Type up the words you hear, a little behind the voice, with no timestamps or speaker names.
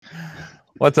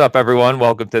What's up, everyone?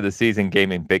 Welcome to the Season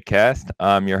Gaming Bigcast.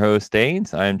 I'm your host,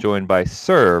 Ains. I am joined by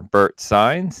Sir Bert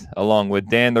Signs, along with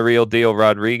Dan the Real Deal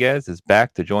Rodriguez is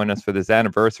back to join us for this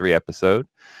anniversary episode.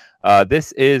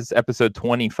 This is episode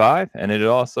 25, and it is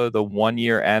also the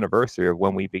 1-year anniversary of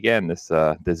when we began this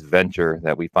venture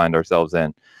that we find ourselves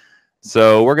in.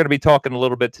 So we're going to be talking a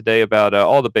little bit today about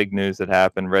all the big news that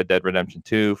happened: Red Dead Redemption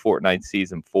 2, Fortnite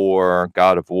Season 4,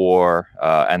 God of War,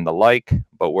 and the like.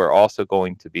 But we're also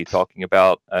going to be talking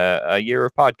about a year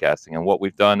of podcasting and what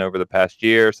we've done over the past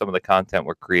year, some of the content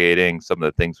we're creating, some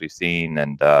of the things we've seen,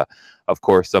 and of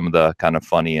course, some of the kind of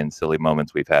funny and silly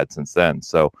moments we've had since then.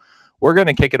 So we're going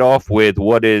to kick it off with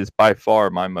what is by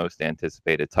far my most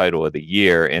anticipated title of the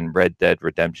year in Red Dead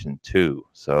Redemption 2.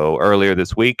 So earlier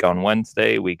this week on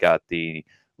Wednesday, we got the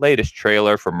latest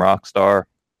trailer from Rockstar.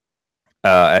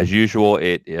 As usual,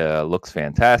 it looks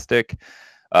fantastic.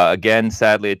 Again,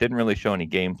 sadly, it didn't really show any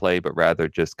gameplay, but rather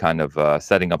just kind of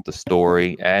setting up the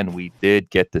story. And we did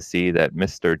get to see that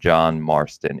Mr. John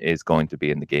Marston is going to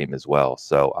be in the game as well.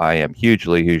 So I am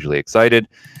hugely, hugely excited.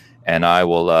 And I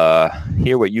will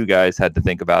hear what you guys had to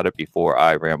think about it before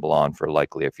I ramble on for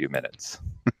likely a few minutes.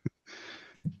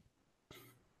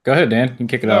 Go ahead, Dan. You can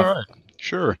kick it off. All right.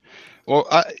 Sure. Well,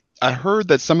 I heard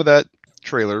that some of that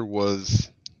trailer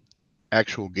was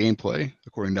actual gameplay,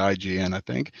 according to IGN, I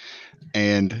think,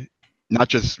 and not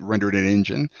just rendered in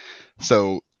engine.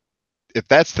 So if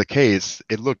that's the case,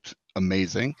 it looked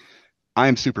amazing.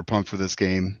 I'm super pumped for this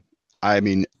game. I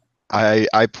mean,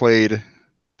 I played...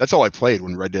 That's all I played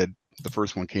when Red Dead, the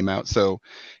first one, came out. So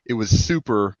it was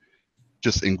super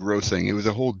just engrossing. It was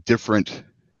a whole different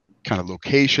kind of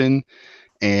location.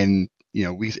 And, you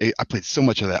know, I played so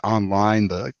much of that online,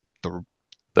 the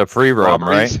free roam,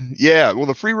 robberies. right? Yeah, well,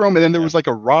 the free roam, and then there was like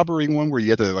a robbery one where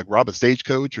you had to like rob a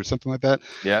stagecoach or something like that.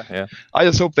 Yeah. I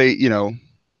just hope they,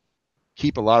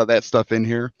 keep a lot of that stuff in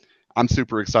here. I'm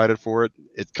super excited for it.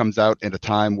 It comes out at a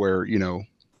time where,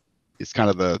 it's kind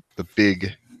of the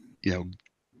big,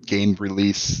 game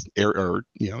release or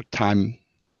time.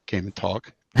 Can't even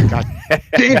talk. God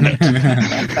damn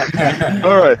it.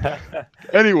 All right.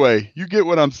 Anyway, you get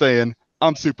what I'm saying.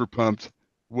 I'm super pumped.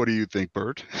 What do you think,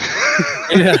 Bert?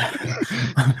 Yeah.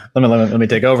 let me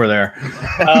take over there.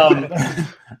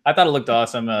 I thought it looked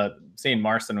awesome. Seeing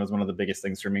Marston was one of the biggest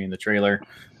things for me in the trailer.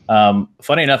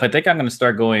 Funny enough, I think I'm going to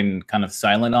start going kind of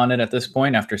silent on it at this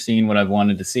point after seeing what I've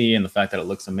wanted to see and the fact that it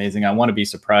looks amazing. I want to be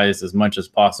surprised as much as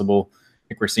possible.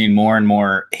 I think we're seeing more and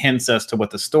more hints as to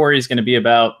what the story is going to be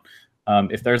about.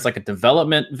 If there's like a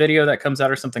development video that comes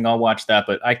out or something, I'll watch that,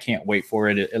 but I can't wait for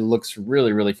it. It looks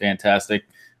really, really fantastic.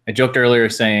 I joked earlier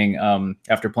saying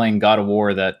after playing God of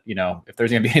War that, if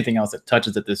there's going to be anything else that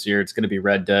touches it this year, it's going to be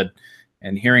Red Dead.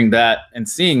 And hearing that and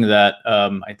seeing that,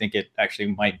 I think it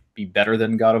actually might be better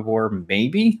than God of War,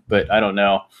 maybe, but I don't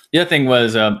know. The other thing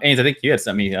was, Ains, I think you had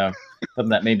sent me something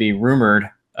that may be rumored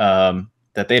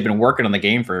that they had been working on the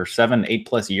game for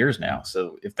 7-8+ years now.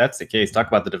 So if that's the case, talk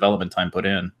about the development time put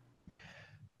in.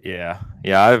 Yeah.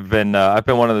 I've been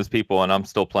one of those people, and I'm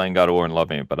still playing God of War and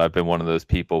loving it. But I've been one of those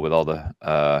people with all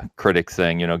the critics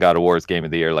saying, God of War is game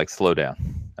of the year. Like, slow down.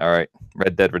 All right,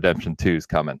 Red Dead Redemption 2 is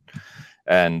coming,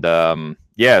 and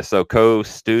so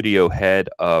co-studio head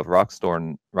of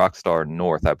Rockstar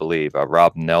North, I believe,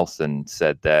 Rob Nelson,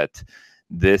 said that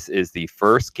this is the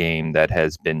first game that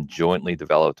has been jointly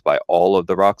developed by all of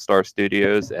the Rockstar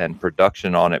studios, and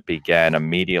production on it began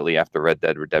immediately after Red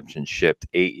Dead Redemption shipped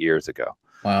 8 years ago.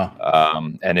 Wow.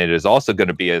 And it is also going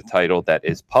to be a title that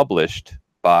is published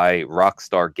by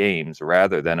Rockstar Games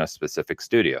rather than a specific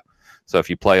studio. So if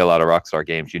you play a lot of Rockstar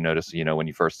games, you notice, when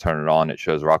you first turn it on, it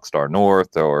shows Rockstar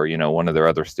North or, one of their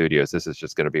other studios. This is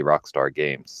just going to be Rockstar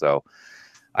Games. So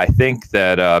I think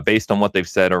that based on what they've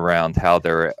said around how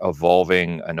they're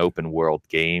evolving an open world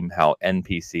game, how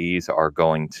NPCs are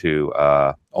going to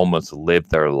almost live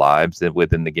their lives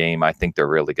within the game, I think they're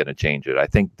really going to change it. I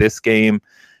think this game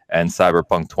and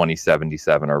Cyberpunk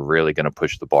 2077 are really going to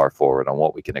push the bar forward on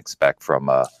what we can expect from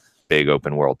big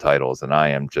open world titles. And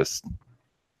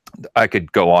I could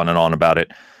go on and on about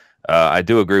it. I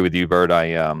do agree with you, Bert.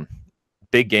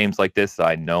 Big games like this,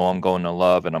 I know I'm going to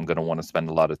love and I'm going to want to spend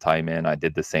a lot of time in. I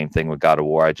did the same thing with God of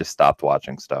War. I just stopped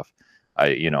watching stuff.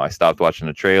 I stopped watching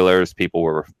the trailers. People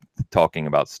were talking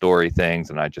about story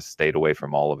things, and I just stayed away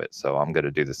from all of it. So I'm going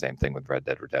to do the same thing with Red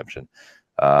Dead Redemption.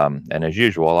 And as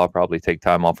usual, I'll probably take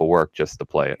time off of work just to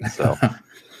play it. So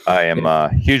I am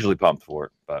hugely pumped for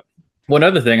it. But one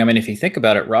other thing, I mean, if you think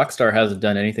about it, Rockstar hasn't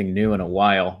done anything new in a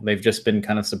while. They've just been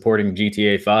kind of supporting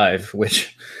GTA 5,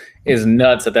 which is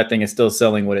nuts that thing is still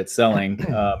selling what it's selling.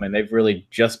 And they've really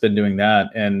just been doing that,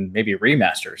 and maybe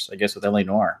remasters, I guess, with L.A.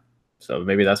 Noire. So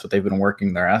maybe that's what they've been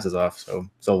working their asses off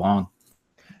so long.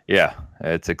 Yeah,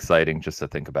 it's exciting just to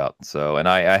think about. So, and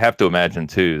I have to imagine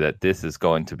too that this is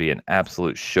going to be an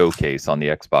absolute showcase on the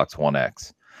Xbox One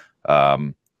X.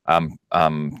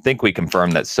 Think we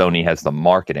confirmed that Sony has the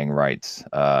marketing rights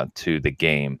to the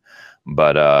game,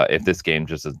 but if this game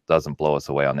just doesn't blow us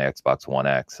away on the Xbox One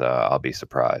X, I'll be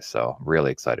surprised. So,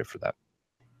 really excited for that.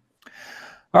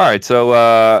 All right, so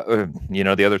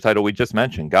the other title we just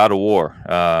mentioned, God of War.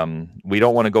 We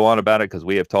don't want to go on about it because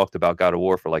we have talked about God of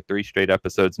War for like 3 straight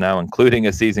episodes now, including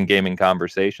a season gaming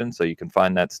conversation. So you can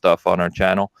find that stuff on our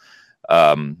channel.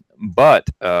 But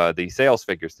the sales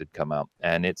figures did come out,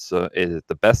 and it's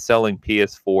the best-selling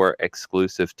PS4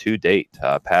 exclusive to date,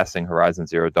 passing Horizon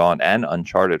Zero Dawn and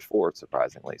Uncharted 4,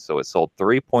 surprisingly. So it sold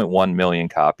 3.1 million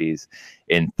copies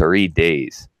in 3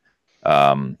 days.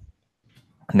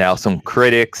 Now, some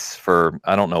critics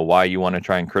I don't know why you want to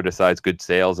try and criticize good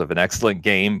sales of an excellent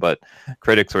game, but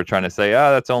critics were trying to say,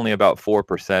 that's only about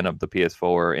 4% of the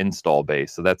PS4 install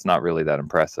base. So that's not really that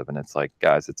impressive. And it's like,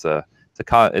 guys, it's a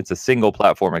single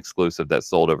platform exclusive that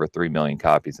sold over 3 million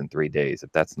copies in 3 days.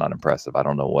 If that's not impressive, I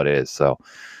don't know what is. So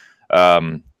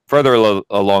further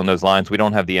along those lines, we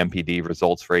don't have the MPD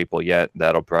results for April yet.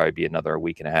 That'll probably be another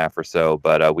week and a half or so.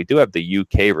 But we do have the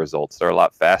UK results. They're a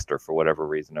lot faster for whatever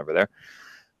reason over there.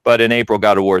 But in April,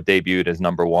 God of War debuted as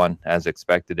 #1, as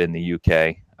expected in the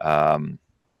UK.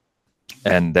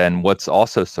 And then what's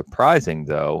also surprising,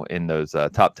 though, in those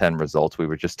top 10 results, we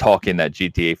were just talking that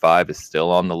GTA 5 is still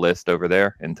on the list over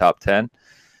there in top 10.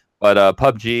 But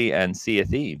PUBG and Sea of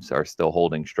Thieves are still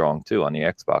holding strong, too, on the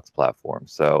Xbox platform.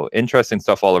 So interesting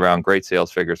stuff all around. Great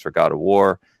sales figures for God of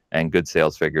War and good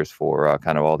sales figures for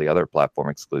kind of all the other platform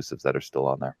exclusives that are still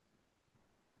on there.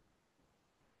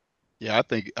 Yeah,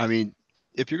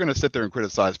 if you're going to sit there and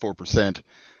criticize 4%,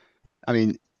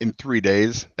 in 3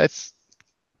 days, that's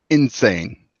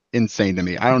insane to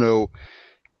me. I don't know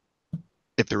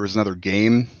if there was another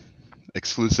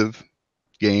exclusive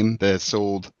game that has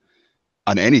sold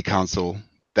on any console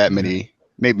that many.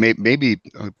 Maybe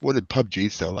what did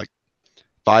PUBG sell? Like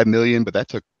 5 million, but that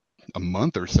took a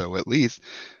month or so at least.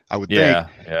 I would think. Yeah.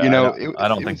 I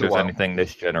don't think there's anything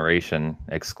this generation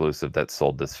exclusive that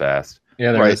sold this fast.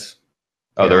 Yeah, there is.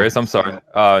 Oh, there is? I'm sorry.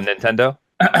 Nintendo?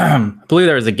 I believe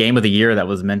there was a game of the year that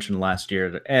was mentioned last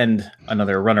year, and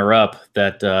another runner-up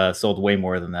that sold way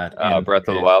more than that. Breath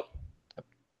of the Wild.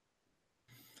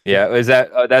 Yeah, is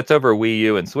that's over Wii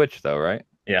U and Switch though, right?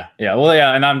 Yeah. Well,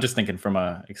 yeah, and I'm just thinking from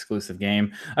a exclusive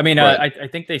game. Right. I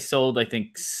think they sold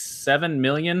 7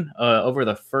 million over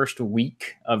the first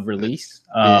week of release.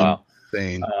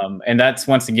 Insane. And that's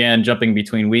once again jumping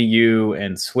between Wii U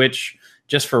and Switch.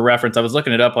 Just for reference, I was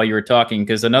looking it up while you were talking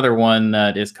because another one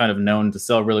that is kind of known to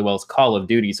sell really well is Call of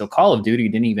Duty. So Call of Duty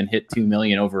didn't even hit 2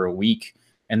 million over a week,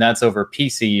 and that's over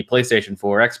PC, PlayStation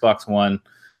 4, Xbox One,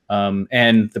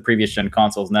 and the previous gen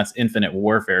consoles, and that's Infinite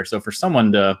Warfare. So for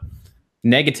someone to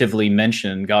negatively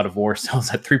mention God of War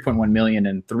sells at 3.1 million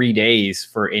in 3 days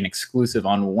for an exclusive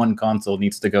on one console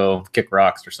needs to go kick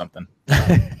rocks or something.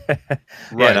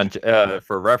 Right. Yeah,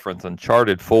 for reference,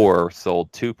 Uncharted 4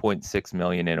 sold 2.6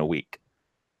 million in a week.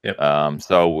 Yep.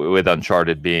 So with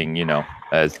Uncharted being,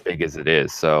 as big as it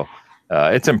is, so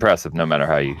it's impressive no matter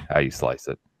how you slice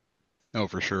it. No,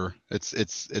 for sure,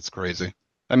 it's crazy.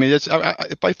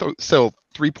 If I sell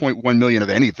 3.1 million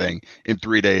of anything in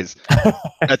 3 days,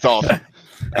 that's awesome.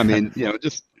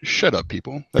 Just shut up,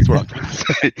 people. That's what I'm trying to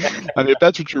say. If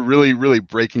that's what you're really, really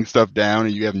breaking stuff down,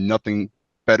 and you have nothing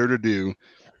better to do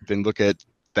than look at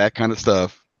that kind of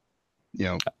stuff,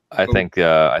 I think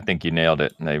you nailed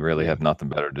it, and they really have nothing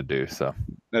better to do. So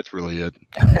that's really it.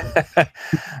 All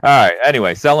right.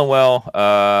 Anyway, selling well.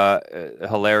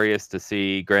 Hilarious to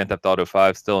see Grand Theft Auto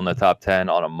 5 still in the top 10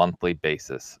 on a monthly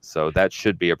basis. So that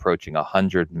should be approaching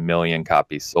 100 million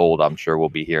copies sold. I'm sure we'll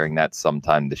be hearing that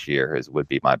sometime this year, would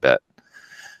be my bet.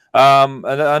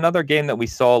 Another game that we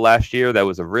saw last year that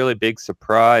was a really big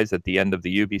surprise at the end of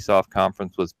the Ubisoft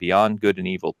conference was Beyond Good and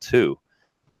Evil 2.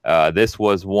 This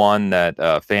was one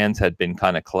that fans had been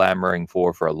kind of clamoring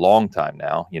for a long time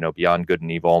now. Beyond Good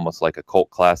and Evil, almost like a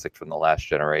cult classic from the last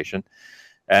generation.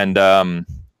 And,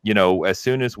 as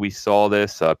soon as we saw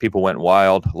this, people went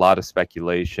wild. A lot of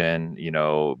speculation,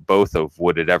 both of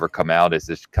would it ever come out? Is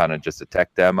this kind of just a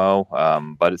tech demo?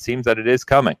 But it seems that it is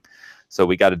coming. So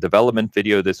we got a development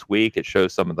video this week. It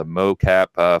shows some of the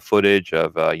mocap footage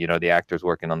of, the actors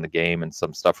working on the game and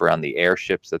some stuff around the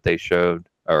airships that they showed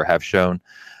or have shown.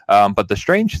 But the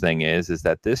strange thing is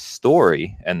that this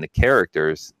story and the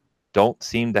characters don't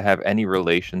seem to have any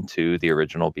relation to the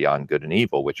original Beyond Good and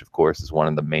Evil, which, of course, is one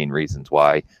of the main reasons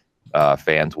why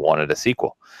fans wanted a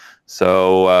sequel.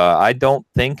 So I don't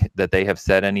think that they have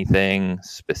said anything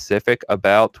specific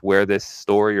about where this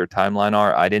story or timeline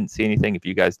are. I didn't see anything. If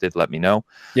you guys did, let me know.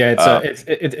 Yeah, it's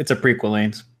a prequel,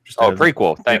 Lanes. Oh,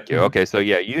 prequel. Thank you. Okay, so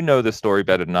yeah, you know the story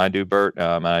better than I do, Bert.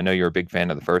 And I know you're a big fan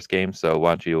of the first game, so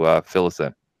why don't you fill us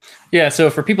in? Yeah,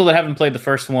 so for people that haven't played the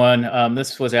first one,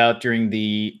 this was out during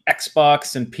the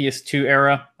Xbox and PS2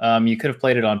 era. You could have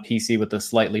played it on PC with a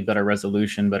slightly better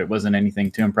resolution, but it wasn't anything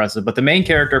too impressive. But the main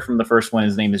character from the first one,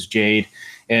 his name is Jade,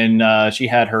 and she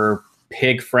had her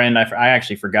pig friend. I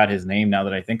actually forgot his name now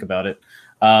that I think about it.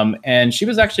 And she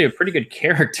was actually a pretty good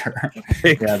character. The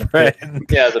pig friend.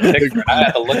 I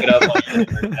had to look it up while you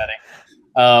were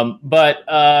chatting.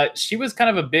 But she was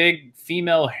kind of a big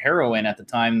female heroine at the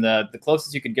time, the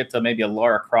closest you could get to maybe a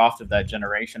Lara Croft of that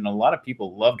generation. A lot of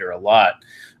people loved her a lot.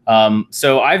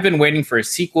 So I've been waiting for a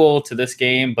sequel to this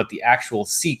game, but the actual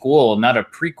sequel, not a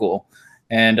prequel.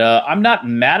 And I'm not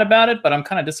mad about it, but I'm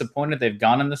kind of disappointed they've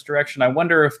gone in this direction. I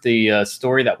wonder if the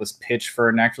story that was pitched for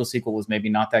an actual sequel was maybe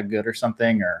not that good or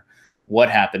something, or what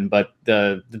happened. But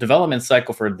the development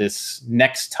cycle for this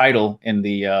next title in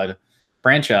the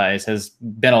franchise has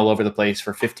been all over the place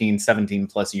for 15, 17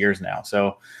 plus years now.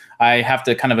 So I have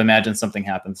to kind of imagine something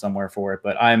happened somewhere for it.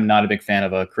 But I'm not a big fan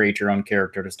of a create your own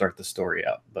character to start the story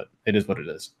out. But it is what it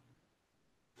is.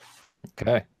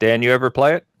 Okay. Dan, you ever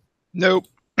play it? Nope.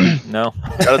 No.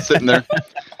 Got it sitting there.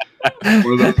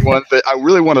 One of those ones that I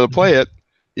really wanted to play it,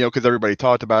 because everybody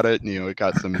talked about it. And, it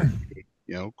got some,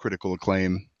 critical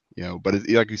acclaim, but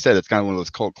like you said, it's kind of one of those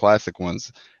cult classic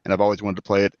ones. And I've always wanted to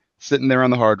play it. Sitting there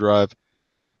on the hard drive.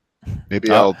 Maybe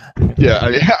I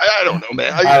don't know,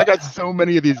 man. I got so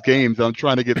many of these games I'm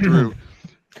trying to get through.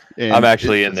 I'm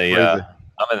actually I'm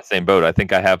in the same boat. I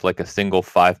think I have like a single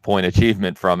 5-point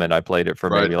achievement from it. I played it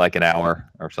for maybe like an hour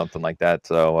or something like that.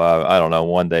 So I don't know.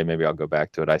 One day maybe I'll go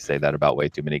back to it. I say that about way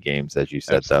too many games, as you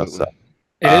said. Absolutely. Though. So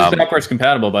it is backwards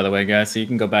compatible, by the way, guys. So you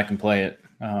can go back and play it.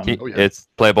 It's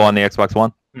playable on the Xbox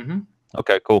One. Mm-hmm.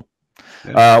 Okay, cool.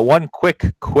 Yeah. One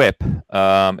quick quip.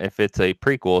 If it's a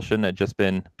prequel, shouldn't it just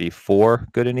been before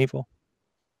Good and Evil?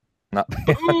 Not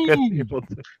Good and Evil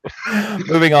 2.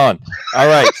 Moving on. All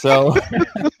right, so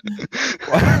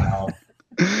Wow.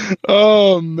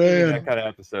 Oh man, that kind of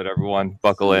episode, everyone.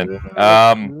 Buckle in.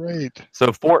 Great. So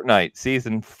Fortnite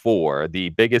Season 4, the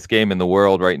biggest game in the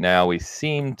world right now. We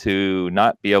seem to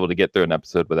not be able to get through an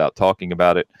episode without talking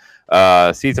about it.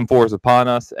 Season 4 is upon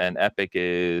us, and Epic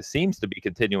seems to be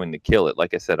continuing to kill it.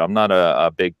 Like I said, I'm not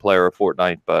a big player of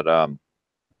Fortnite, but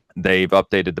they've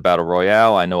updated the Battle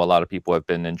Royale. I know a lot of people have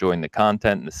been enjoying the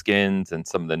content and the skins and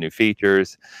some of the new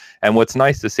features. And what's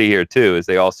nice to see here, too, is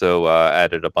they also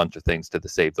added a bunch of things to the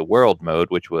Save the World mode,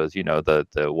 which was,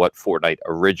 the what Fortnite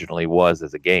originally was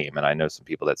as a game. And I know some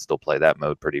people that still play that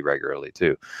mode pretty regularly,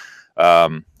 too.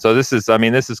 So this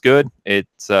is good.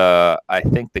 It's I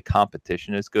think the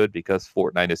competition is good because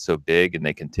Fortnite is so big and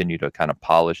they continue to kind of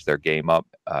polish their game up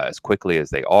as quickly as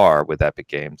they are with Epic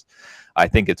Games. I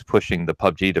think it's pushing the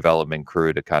PUBG development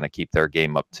crew to kind of keep their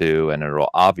game up too, and it'll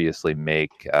obviously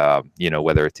make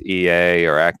whether it's EA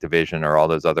or Activision or all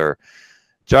those other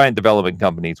giant development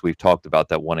companies we've talked about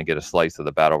that want to get a slice of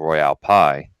the Battle Royale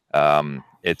pie.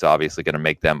 It's obviously going to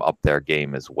make them up their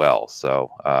game as well.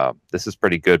 So this is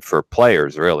pretty good for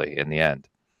players, really, in the end.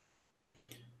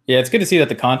 Yeah, it's good to see that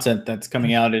the content that's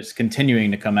coming out is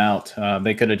continuing to come out.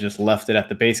 They could have just left it at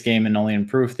the base game and only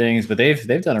improved things, but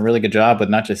they've done a really good job with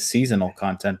not just seasonal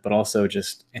content, but also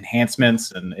just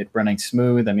enhancements and it running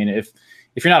smooth. I mean, if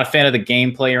you're not a fan of the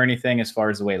gameplay or anything, as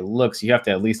far as the way it looks, you have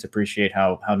to at least appreciate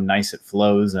how nice it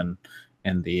flows and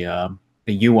the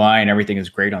UI and everything is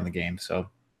great on the game. So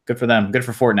good for them. Good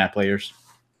for Fortnite players.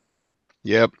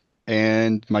 Yep,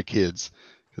 and my kids,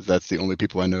 because that's the only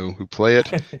people I know who play it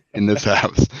in this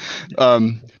house. But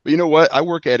you know what? I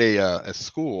work at a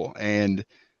school, and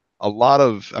a lot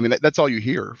of, that's all you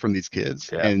hear from these kids.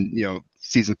 Yeah. And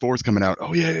season 4 is coming out.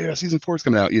 Oh yeah, season 4 is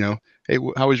coming out. Hey,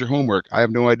 how was your homework? I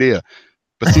have no idea,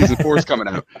 but season 4 is coming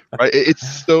out. Right?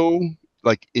 It's so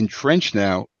like entrenched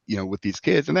now, with these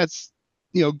kids, and that's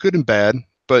good and bad.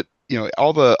 But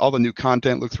all the new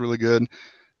content looks really good.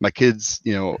 My kids,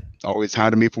 always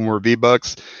hounding me for more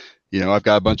V-Bucks. I've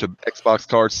got a bunch of Xbox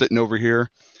cards sitting over here,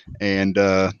 and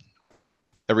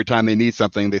every time they need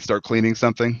something, they start cleaning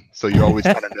something. So you always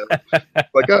kind of know,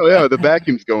 like, oh yeah, the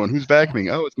vacuum's going. Who's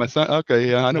vacuuming? Oh, it's my son. Okay,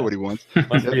 yeah, I know what he wants.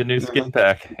 Must be a new skin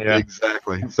pack. Yeah,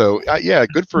 exactly. So yeah,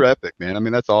 good for Epic, man.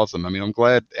 That's awesome. I'm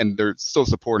glad, and they're still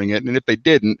supporting it. And if they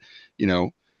didn't,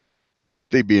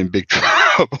 they'd be in big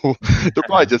trouble. They're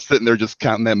probably just sitting there, just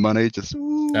counting that money, just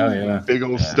big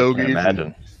old stogies.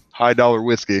 Imagine. high dollar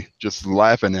whiskey, just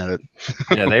laughing at it.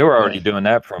 Yeah, they were already doing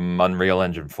that from Unreal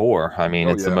Engine 4. I mean,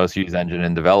 it's the Yeah. most used engine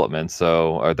in development,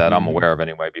 so or that I'm aware of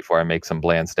anyway. Before I make some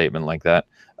bland statement like that,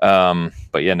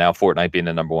 but yeah, now Fortnite being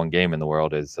the #1 game in the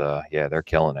world is, yeah, they're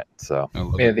killing it. So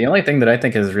yeah, the only thing that I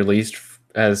think is released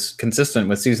as consistent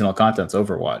with seasonal content's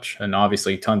Overwatch, and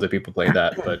obviously tons of people play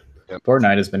that, but. Yep.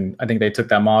 Fortnite has been, I think they took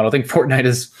that model. I think Fortnite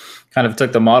has kind of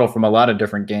took the model from a lot of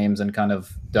different games and kind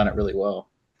of done it really well.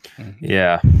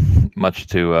 yeah, much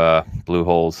to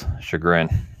Bluehole's chagrin.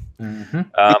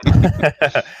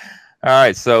 All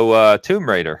right, so Tomb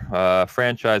Raider,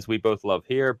 franchise we both love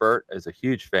here. Bert is a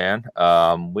huge fan.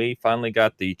 We finally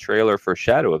got the trailer for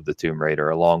Shadow of the Tomb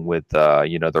Raider, along with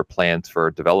their plans for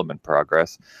development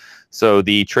progress. So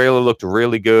the trailer looked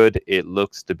really good. It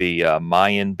looks to be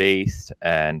Mayan based,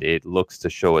 and it looks to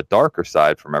show a darker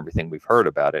side from everything we've heard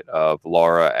about it of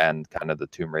Lara and kind of the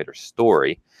Tomb Raider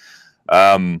story.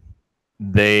 It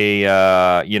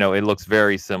looks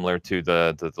very similar to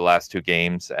the last 2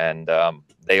 games, and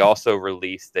they also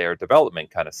released their development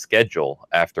kind of schedule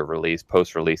after release,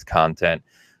 post-release content.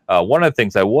 One of the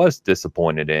things I was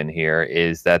disappointed in here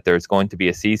is that there's going to be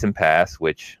a season pass,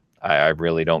 which I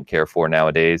really don't care for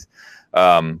nowadays.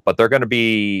 But they're going to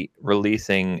be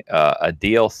releasing a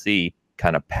DLC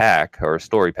kind of pack or a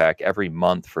story pack every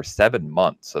month for 7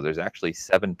 months. So there's actually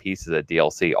 7 pieces of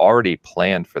DLC already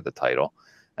planned for the title.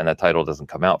 And the title doesn't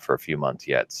come out for a few months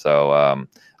yet. So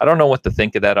I don't know what to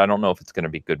think of that. I don't know if it's going to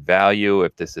be good value,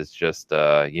 if this is just,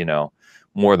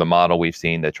 more the model we've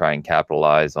seen to try and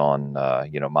capitalize on,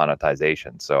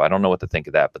 monetization. So I don't know what to think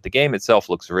of that. But the game itself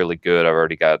looks really good. I've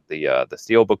already got the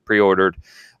Steelbook pre-ordered.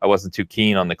 I wasn't too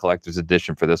keen on the collector's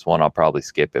edition for this one. I'll probably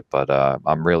skip it. But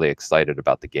I'm really excited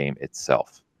about the game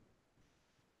itself.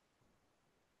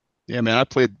 Yeah, man, I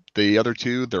played the other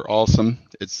 2. They're awesome.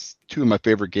 It's 2 of my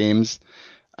favorite games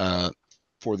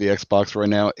for the Xbox right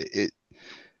now.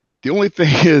 The only thing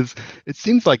is, it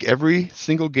seems like every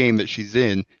single game that she's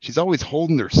in, she's always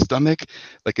holding her stomach,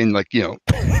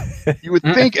 you would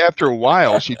think after a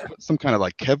while she'd put some kind of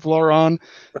like Kevlar on.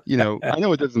 I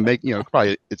know it doesn't make,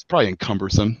 it's probably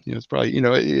cumbersome. It's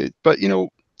probably, but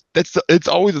it's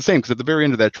always the same, because at the very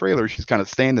end of that trailer, she's kind of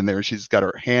standing there and she's got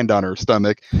her hand on her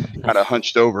stomach, kind of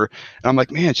hunched over. And I'm like,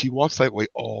 man, she walks that way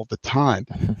all the time.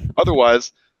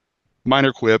 Otherwise,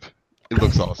 minor quip, it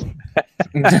looks awesome.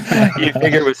 You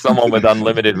figure with someone with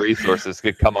unlimited resources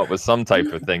could come up with some type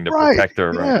of thing to protect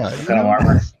her, yeah, Kind of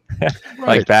armor.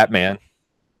 like Batman.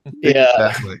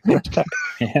 Yeah. Exactly.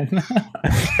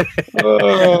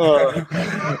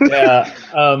 Yeah.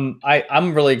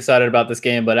 I'm really excited about this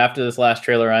game, but after this last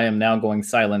trailer, I am now going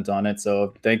silent on it.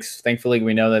 So thankfully,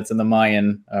 we know that's in the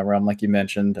Mayan realm, like you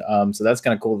mentioned. So that's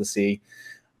kind of cool to see.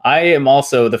 I am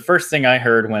also, the first thing I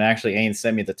heard when actually Ain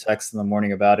sent me the text in the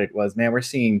morning about it was, man, we're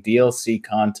seeing DLC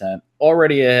content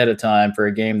already ahead of time for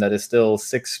a game that is still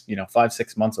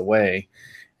 5-6 months away.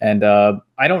 And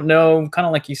I don't know, kind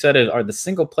of like you said, are the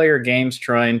single player games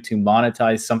trying to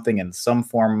monetize something in some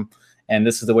form? And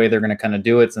this is the way they're going to kind of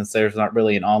do it, since there's not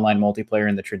really an online multiplayer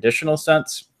in the traditional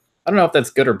sense. I don't know if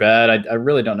that's good or bad. I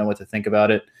really don't know what to think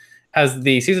about it. Has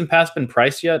the season pass been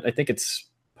priced yet? I think it's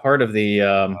part of the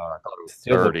I thought it was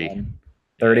 30.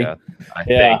 30? Yeah, I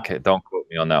think. Don't quote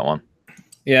me on that one.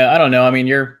 Yeah, I don't know. I mean,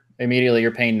 you're paying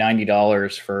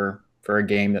 $90 for a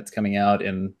game that's coming out,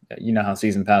 and you know how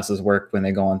season passes work when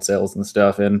they go on sales and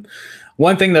stuff. And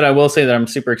one thing that I will say that I'm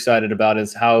super excited about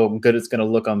is how good it's going to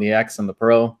look on the X and the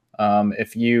Pro.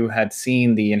 If you had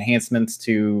seen the enhancements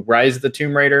to Rise of the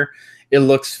Tomb Raider, it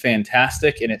looks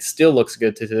fantastic, and it still looks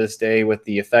good to this day with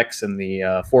the effects and the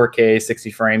 4K,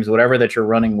 60 frames, whatever that you're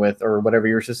running with, or whatever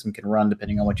your system can run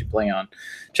depending on what you play on.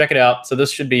 Check it out. So this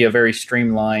should be a very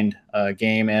streamlined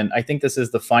game, and I think this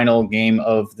is the final game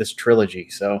of this trilogy.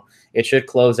 So it should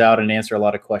close out and answer a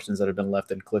lot of questions that have been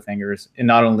left in cliffhangers in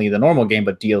not only the normal game,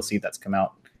 but DLC that's come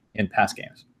out in past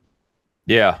games.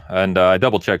 Yeah, and I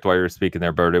double-checked while you were speaking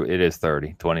there, Bert. It is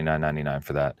 $29.99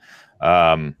 for that.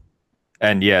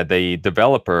 And yeah, the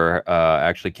developer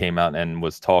actually came out and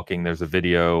was talking. There's a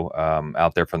video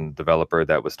out there from the developer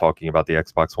that was talking about the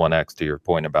Xbox One X, to your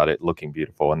point about it looking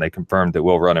beautiful. And they confirmed it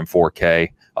will run in 4K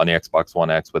on the Xbox One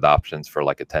X with options for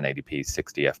like a 1080p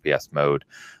 60 FPS mode,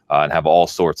 and have all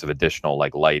sorts of additional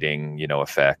like lighting,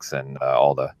 effects, and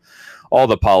all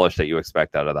the polish that you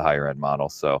expect out of the higher end model.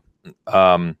 So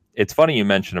it's funny you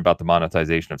mentioned about the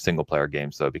monetization of single player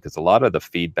games, though, because a lot of the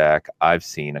feedback I've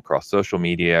seen across social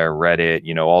media,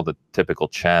 Reddit, all the typical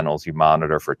channels you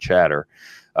monitor for chatter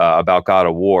about God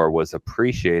of War was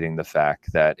appreciating the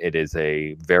fact that it is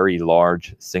a very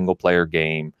large single player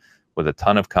game with a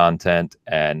ton of content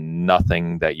and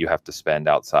nothing that you have to spend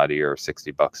outside of your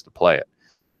 $60 to play it.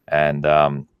 And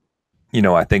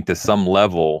I think to some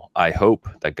level, I hope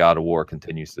that God of War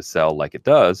continues to sell like it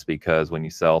does, because when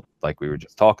you sell, like we were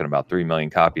just talking about, 3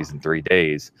 million copies in 3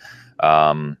 days,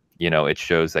 it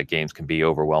shows that games can be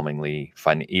overwhelmingly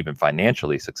even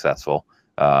financially successful.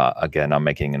 Again, I'm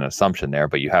making an assumption there,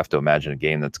 but you have to imagine a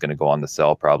game that's going to go on to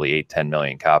sell probably 8-10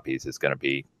 million copies is going to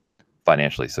be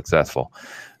financially successful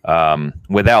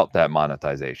without that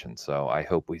monetization. So I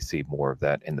hope we see more of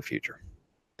that in the future.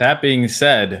 That being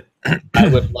said, I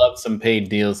would love some paid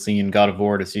DLC in God of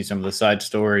War to see some of the side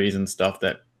stories and stuff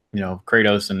that,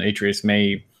 Kratos and Atreus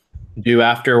may do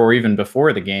after or even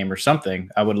before the game or something.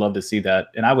 I would love to see that.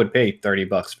 And I would pay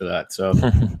 $30 for that. So I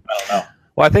don't know.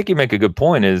 Well, I think you make a good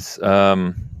point is,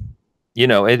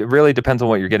 it really depends on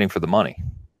what you're getting for the money.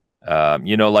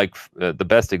 The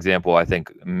best example I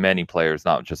think many players,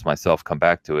 not just myself, come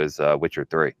back to is Witcher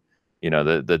 3.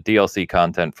 The DLC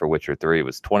content for Witcher 3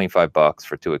 was $25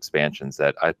 for 2 expansions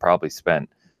that I probably spent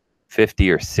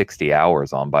 50 or 60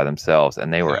 hours on by themselves,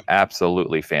 and they were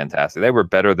absolutely fantastic. They were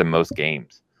better than most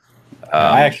games.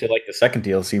 I actually like the second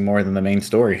DLC more than the main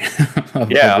story. You're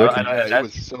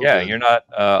not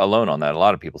alone on that. A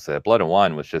lot of people say that. Blood and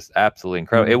Wine was just absolutely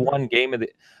incredible. It won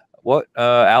what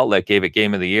outlet gave it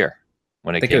Game of the Year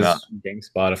when it came out?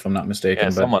 GameSpot, if I'm not mistaken. Yeah,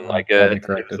 someone it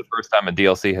was the first time a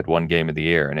DLC had won Game of the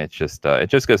Year, and it just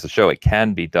goes to show it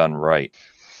can be done right.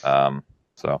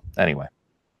 So anyway.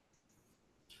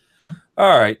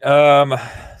 All right.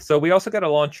 So we also got a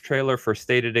launch trailer for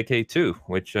State of Decay 2,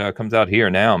 which comes out here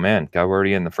now. Man, we're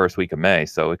already in the first week of May,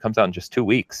 so it comes out in just 2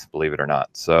 weeks, believe it or not.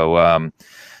 So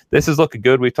this is looking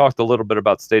good. We talked a little bit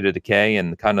about State of Decay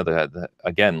and kind of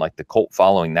the cult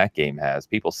following that game has.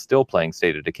 People still playing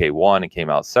State of Decay 1. It came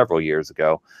out several years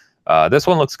ago. This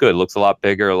one looks good. It looks a lot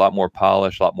bigger, a lot more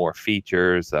polished, a lot more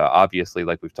features. Obviously,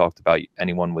 like we've talked about,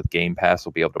 anyone with Game Pass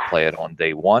will be able to play it on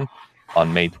day one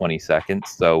on May 22nd.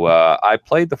 So I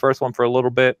played the first one for a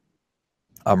little bit.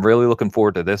 I'm really looking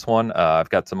forward to this one. I've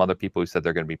got some other people who said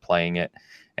they're going to be playing it,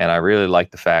 and I really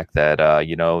like the fact that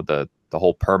the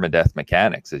whole permadeath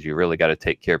mechanics is you really got to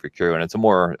take care of your crew, and it's a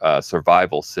more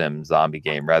survival sim zombie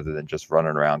game rather than just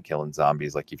running around killing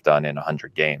zombies like you've done in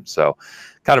 100 games. So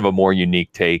kind of a more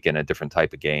unique take and a different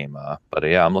type of game. But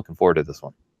I'm looking forward to this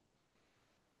one.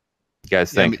 You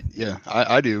guys think?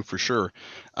 I do for sure.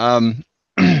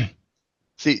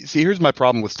 See, here's my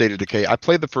problem with State of Decay. I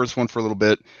played the first one for a little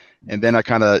bit, and then it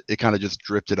kind of just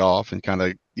drifted off, and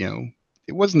it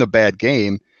wasn't a bad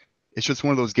game. It's just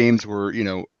one of those games where,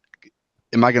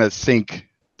 am I going to sink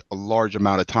a large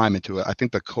amount of time into it? I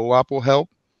think the co-op will help,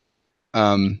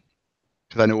 because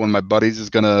I know one of my buddies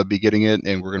is going to be getting it,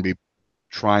 and we're going to be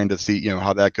trying to see,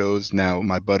 how that goes. Now,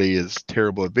 my buddy is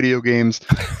terrible at video games,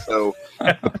 so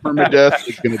the permadeath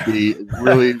is going to be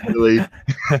really, really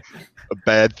a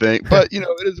bad thing. But, it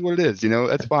is what it is.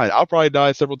 That's fine. I'll probably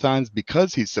die several times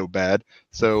because he's so bad.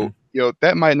 So,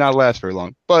 that might not last very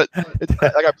long. But it's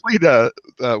like I played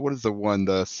what is the one,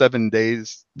 the 7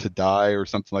 Days to Die or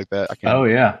something like that. I can't. Oh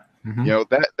yeah.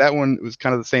 Mm-hmm. That one was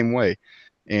kind of the same way,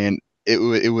 and it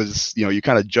was you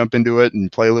kind of jump into it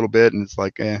and play a little bit, and it's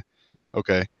like,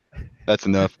 okay, that's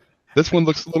enough. This one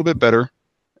looks a little bit better,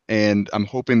 and I'm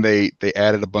hoping they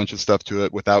added a bunch of stuff to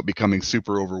it without becoming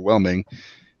super overwhelming,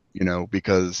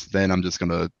 because then I'm just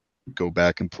gonna go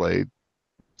back and play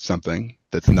something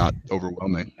that's not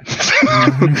overwhelming.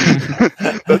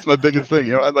 That's my biggest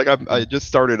thing. I just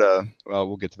started well,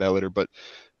 we'll get to that later, but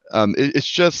it's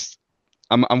just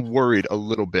I'm worried a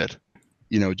little bit,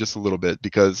 just a little bit,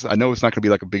 because I know it's not going to be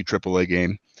like a big AAA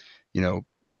game,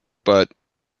 but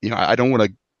I don't want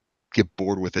to get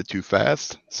bored with it too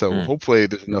fast. So hopefully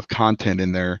there's enough content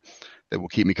in there that will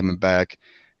keep me coming back.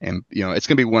 And it's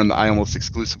going to be one that I almost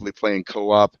exclusively play in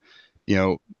co-op,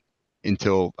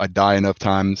 until I die enough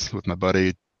times with my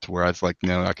buddy to where I was like,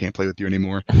 no, I can't play with you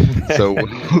anymore. So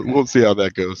we'll see how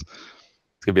that goes.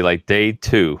 It's gonna be like day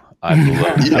 2. I'm the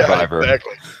lone survivor.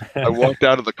 Exactly. I walked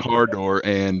out of the car door,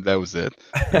 and that was it.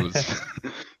 That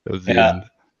was the end.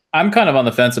 I'm kind of on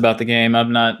the fence about the game.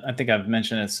 I think I've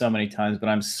mentioned it so many times, but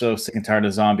I'm so sick and tired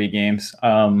of zombie games.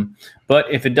 But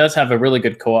if it does have a really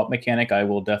good co-op mechanic, I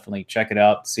will definitely check it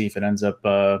out, see if it ends up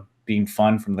being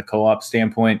fun from the co-op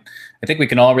standpoint. I think we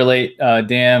can all relate,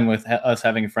 Dan, with us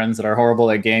having friends that are horrible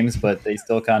at games, but they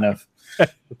still kind of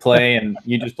play, and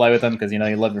you just play with them because you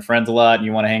love your friends a lot and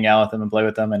you want to hang out with them and play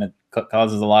with them, and it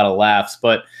causes a lot of laughs.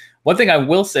 But one thing I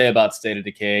will say about State of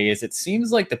Decay is it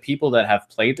seems like the people that have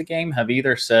played the game have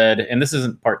either said, and this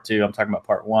isn't part 2, I'm talking about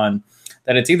part 1,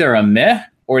 that it's either a meh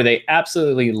or they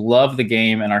absolutely love the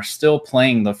game and are still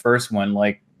playing the first one.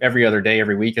 Like every other day,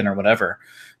 every weekend, or whatever.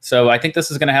 So I think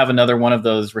this is going to have another one of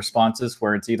those responses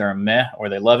where it's either a meh, or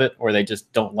they love it, or they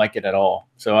just don't like it at all.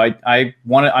 So I'm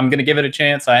going to give it a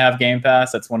chance. I have Game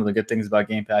Pass. That's one of the good things about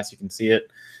Game Pass. You can see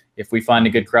it. If we find a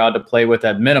good crowd to play with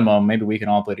at minimum, maybe we can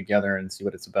all play together and see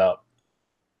what it's about.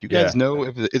 You guys know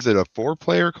is it a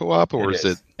 4-player co-op or is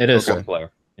it? It is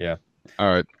 4-player. Yeah.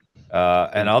 All right.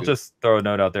 And I'll just throw a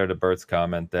note out there to Bert's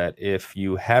comment that if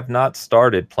you have not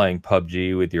started playing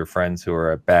PUBG with your friends who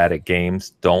are bad at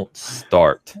games, don't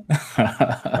start.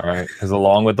 All right, because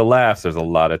along with the laughs, there's a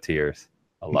lot of tears.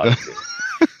 A lot of tears.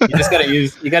 You just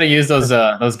gotta use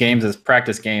those games as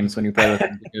practice games when you play with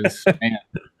them. Because, man.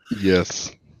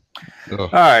 Yes. Ugh. All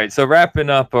right, so wrapping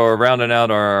up or rounding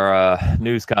out our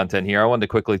news content here, I wanted to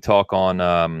quickly talk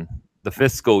on the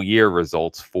fiscal year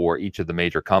results for each of the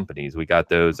major companies. We got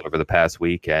those over the past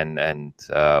week, and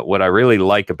what I really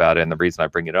like about it, and the reason I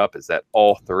bring it up, is that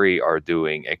all three are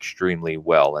doing extremely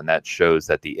well, and that shows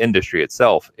that the industry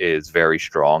itself is very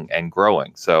strong and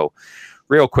growing. So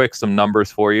real quick, some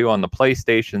numbers for you. On the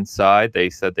PlayStation side, they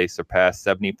said they surpassed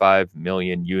 75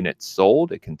 million units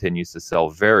sold. It continues to sell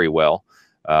very well.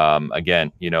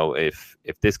 Again, if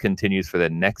this continues for the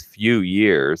next few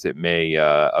years, it may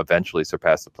eventually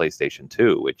surpass the PlayStation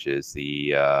 2, which is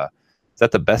is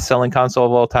that the best-selling console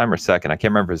of all time or second? I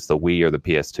can't remember if it's the Wii or the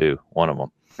PS2, one of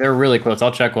them. They're really close.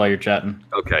 I'll check while you're chatting.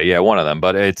 Okay, yeah, one of them,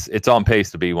 but it's on pace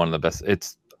to be one of the best.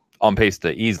 It's on pace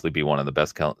to easily be one of the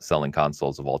best-selling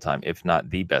consoles of all time, if not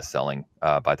the best-selling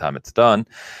by the time it's done.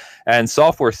 And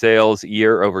software sales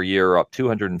year over year are up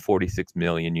 246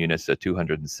 million units to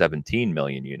 217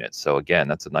 million units. So again,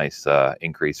 that's a nice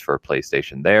increase for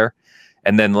PlayStation there.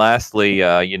 And then lastly,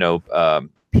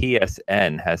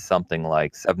 PSN has something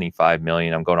like 75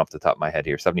 million. I'm going off the top of my head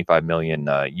here, 75 million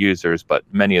users, but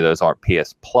many of those aren't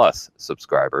PS Plus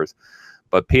subscribers.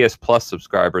 But PS Plus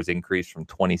subscribers increased from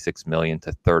 26 million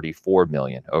to 34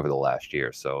 million over the last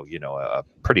year. So, a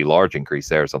pretty large increase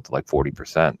there, something like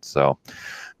 40%. So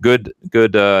good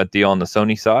deal on the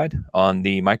Sony side. On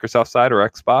the Microsoft side or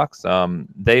Xbox,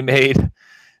 they made,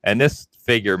 and this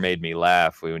figure made me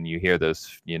laugh when you hear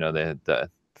those, the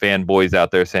fanboys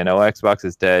out there saying, oh, Xbox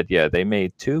is dead. Yeah, they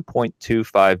made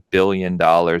 $2.25 billion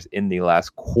in the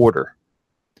last quarter.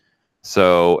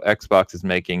 So Xbox is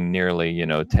making nearly,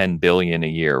 10 billion a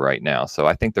year right now. So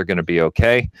I think they're going to be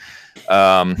okay.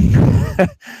 That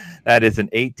is an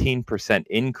 18%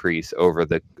 increase over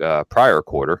the prior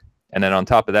quarter. And then on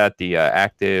top of that, the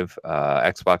active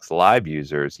Xbox Live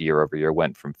users year over year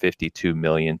went from 52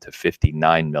 million to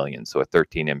 59 million. So a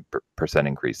 13%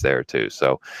 increase there too.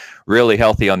 So really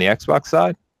healthy on the Xbox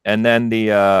side. And then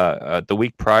the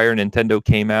week prior, Nintendo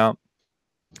came out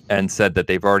and said that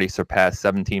they've already surpassed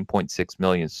 17.6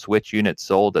 million Switch units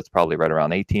sold. That's probably right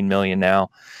around 18 million now.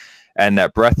 And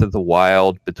that Breath of the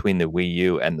Wild between the Wii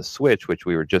U and the Switch, which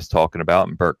we were just talking about,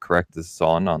 and Bert corrected this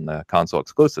on the console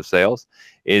exclusive sales,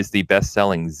 is the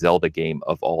best-selling Zelda game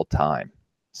of all time.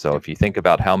 So if you think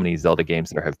about how many Zelda games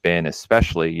there have been,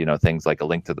 especially, things like A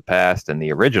Link to the Past and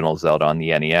the original Zelda on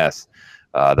the NES,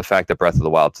 the fact that Breath of the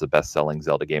Wild is the best-selling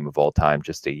Zelda game of all time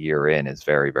just a year in is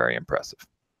very, very impressive.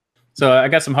 So I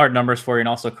got some hard numbers for you, and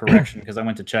also correction because I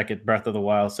went to check it. Breath of the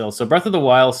Wild sales. So Breath of the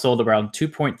Wild sold around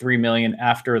 2.3 million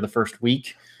after the first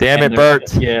week. Damn it,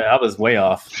 Bert! Yeah, I was way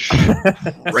off.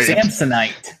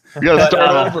 Samsonite. You gotta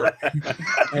start over.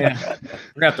 Yeah,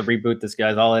 we're gonna have to reboot this,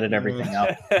 guys. I'll edit everything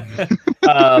out.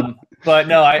 But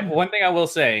no, one thing I will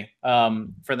say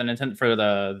for the Nintendo, for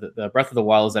the Breath of the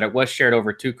Wild, is that it was shared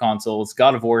over 2 consoles.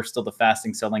 God of War is still the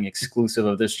fastest selling exclusive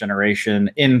of this generation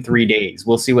in 3 days.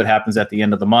 We'll see what happens at the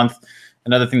end of the month.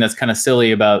 Another thing that's kind of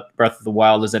silly about Breath of the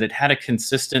Wild is that it had a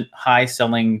consistent high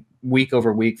selling week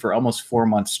over week for almost 4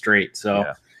 months straight. So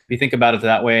if you think about it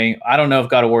that way, I don't know if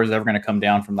God of War is ever going to come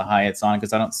down from the high it's on,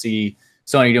 because I don't see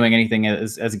Sony doing anything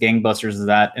as gangbusters as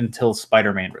that until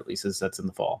Spider-Man releases. That's in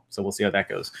the fall. So we'll see how that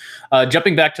goes.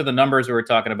 Jumping back to the numbers we were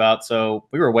talking about. So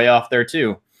we were way off there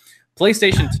too.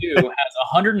 PlayStation 2 has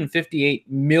 158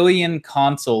 million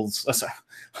consoles. Sorry,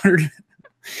 100.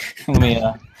 Let me.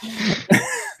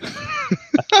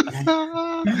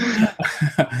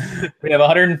 We have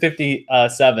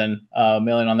 157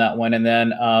 million on that one, and then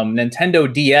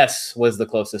Nintendo DS was the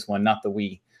closest one, not the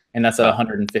Wii, and that's at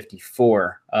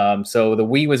 154. So the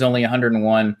Wii was only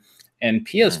 101, and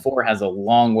PS4 has a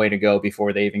long way to go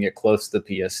before they even get close to the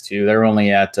PS2. They're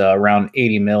only at around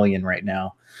 80 million right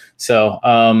now. So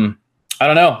I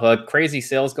don't know, crazy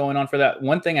sales going on for that.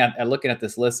 One thing at looking at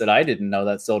this list that I didn't know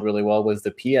that sold really well was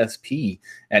the PSP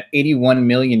at 81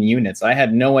 million units. I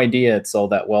had no idea it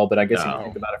sold that well, but I guess if you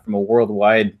think about it from a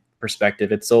worldwide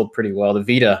perspective, it sold pretty well. The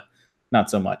Vita, not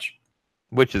so much.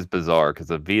 which is bizarre because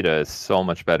the Vita is so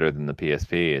much better than the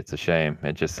PSP. It's a shame.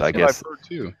 It just, That's I what guess, I've heard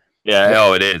too. yeah.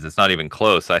 Oh, it is. It's not even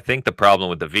close. I think the problem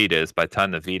with the Vita is by the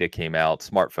time the Vita came out,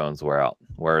 smartphones were out,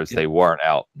 whereas they weren't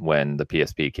out when the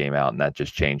PSP came out, and that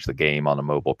just changed the game on a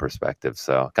mobile perspective.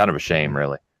 So kind of a shame,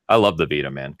 really. I love the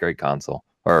Vita, man. Great console,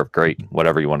 or great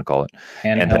whatever you want to call it.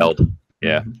 Handheld.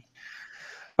 Yeah. Mm-hmm.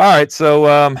 All right. So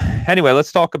anyway,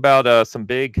 let's talk about some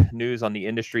big news on the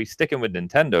industry, sticking with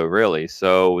Nintendo, really.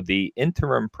 So the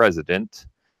interim president,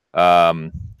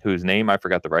 whose name I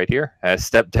forgot to write here, has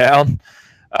stepped down.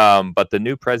 But the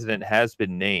new president has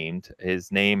been named.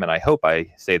 His name, and I hope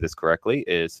I say this correctly,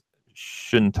 is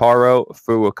Shuntaro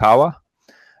Furukawa.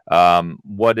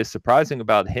 What is surprising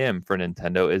about him for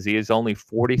Nintendo is he is only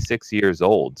 46 years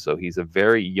old. So he's a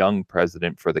very young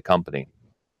president for the company.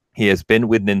 He has been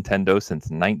with Nintendo since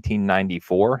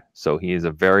 1994, so he is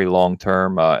a very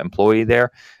long-term employee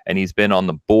there, and he's been on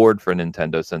the board for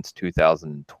Nintendo since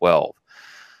 2012.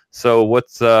 So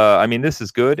I mean, this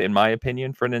is good in my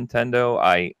opinion for Nintendo.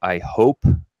 I hope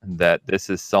that this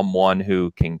is someone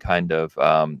who can kind of,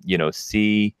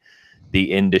 see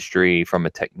the industry from a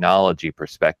technology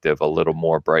perspective a little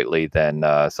more brightly than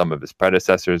some of his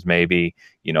predecessors, maybe.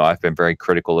 I've been very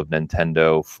critical of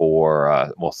Nintendo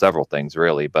for, several things,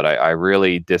 really, but I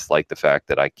really dislike the fact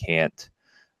that I can't,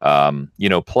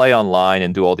 play online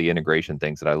and do all the integration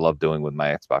things that I love doing with my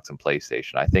Xbox and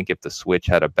PlayStation. I think if the Switch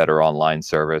had a better online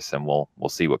service, and we'll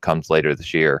see what comes later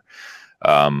this year,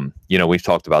 we've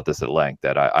talked about this at length,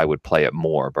 that I would play it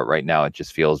more, but right now it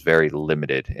just feels very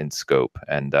limited in scope.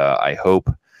 And I hope,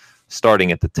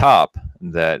 starting at the top,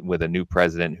 that with a new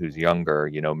president who's younger,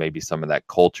 maybe some of that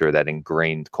culture, that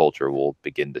ingrained culture, will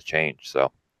begin to change.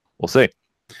 So we'll see.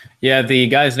 Yeah, the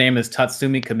guy's name is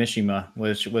Tatsumi Kamishima,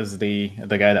 which was the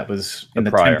guy that was in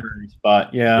the temporary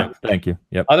spot. Yeah. Yep, thank you.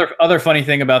 Yep. Other funny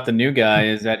thing about the new guy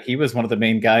is that he was one of the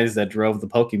main guys that drove the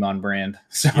Pokemon brand.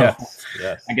 So yes.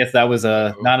 I guess that was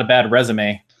not a bad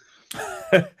resume.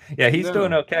 Yeah, he's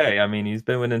doing okay. I mean, he's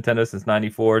been with Nintendo since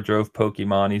 '94, drove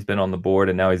Pokemon, he's been on the board,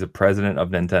 and now he's a president of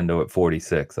Nintendo at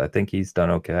 46. I think he's done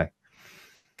okay.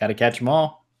 Got to catch them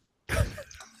all.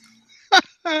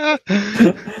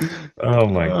 Oh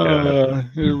my god!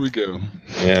 Here we go.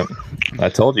 Yeah, I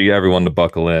told you everyone to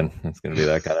buckle in. It's going to be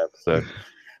that kind of episode.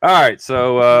 All right,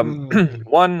 so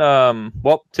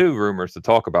two rumors to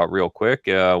talk about real quick.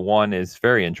 One is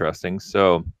very interesting.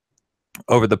 So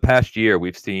over the past year,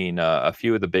 we've seen a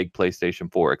few of the big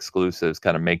PlayStation 4 exclusives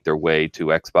kind of make their way to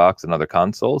Xbox and other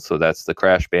consoles. So that's the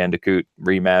Crash Bandicoot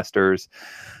remasters.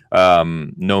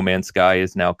 No Man's Sky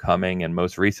is now coming, and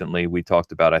most recently we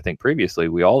talked about, I think previously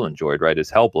we all enjoyed, right,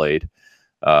 is Hellblade,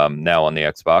 now on the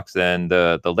Xbox. And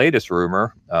the latest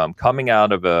rumor, coming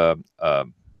out of a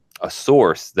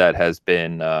source that has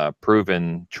been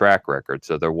proven track record,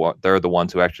 so they're the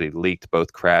ones who actually leaked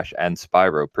both Crash and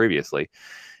Spyro previously,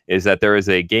 is that there is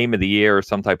a Game of the Year or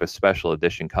some type of special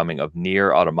edition coming of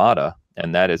Nier Automata,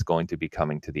 and that is going to be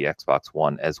coming to the Xbox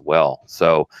One as well.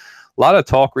 So a lot of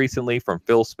talk recently from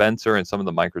Phil Spencer and some of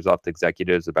the Microsoft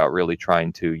executives about really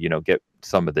trying to, get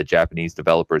some of the Japanese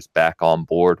developers back on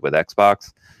board with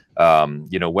Xbox.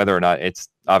 Whether or not it's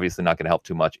obviously not going to help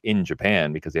too much in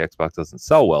Japan because the Xbox doesn't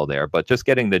sell well there, but just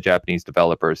getting the Japanese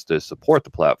developers to support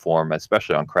the platform,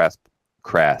 especially on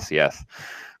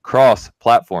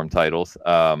cross-platform titles,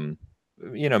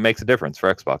 makes a difference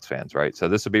for Xbox fans, right? So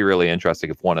this would be really interesting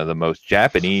if one of the most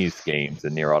Japanese games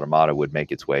in Nier Automata would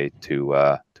make its way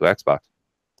to Xbox.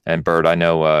 And Bert, I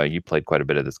know you played quite a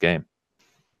bit of this game.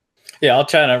 Yeah, I'll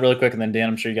chat on it really quick, and then Dan,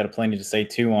 I'm sure you got plenty to say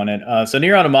too on it. So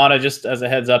Nier Automata, just as a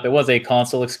heads up, it was a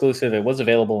console exclusive. It was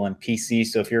available on PC,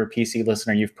 so if you're a PC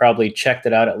listener, you've probably checked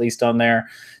it out at least on there.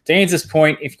 To Ains's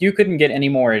point, if you couldn't get any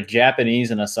more Japanese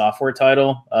in a software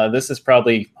title, this is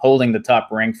probably holding the top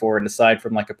rank for it, aside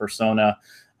from like a Persona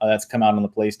that's come out on the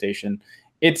PlayStation.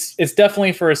 It's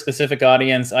definitely for a specific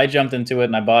audience. I jumped into it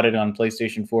and I bought it on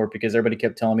PlayStation 4 because everybody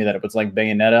kept telling me that it was like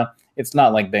Bayonetta. It's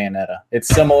not like Bayonetta. It's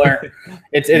similar.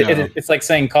 It's like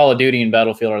saying Call of Duty and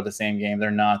Battlefield are the same game.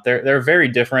 They're not. They're very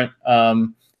different.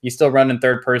 You still run in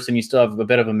third person. You still have a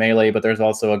bit of a melee, but there's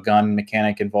also a gun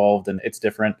mechanic involved, and it's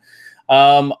different.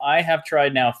 I have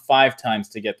tried now 5 times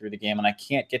to get through the game, and I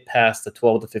can't get past the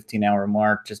 12 to 15 hour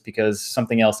mark just because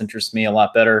something else interests me a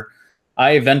lot better.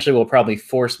 I eventually will probably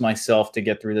force myself to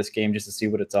get through this game just to see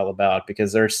what it's all about,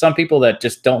 because there are some people that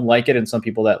just don't like it and some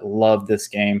people that love this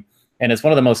game. And it's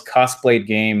one of the most cosplayed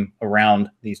game around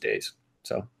these days.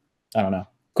 So I don't know.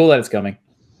 Cool that it's coming.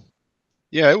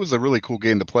 Yeah, it was a really cool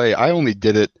game to play. I only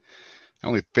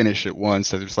finished it once.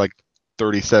 So there's like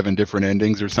 37 different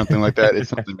endings or something like that. It's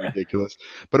something ridiculous,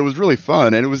 but it was really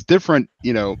fun and it was different.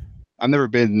 I've never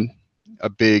been a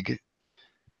big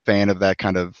fan of that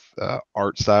kind of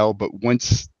art style, but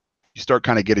once you start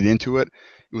kind of getting into it,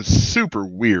 it was super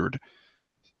weird.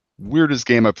 Weirdest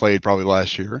game I played probably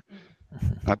last year.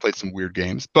 I played some weird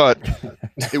games, but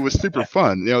it was super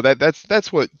fun. You know,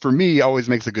 that's what for me always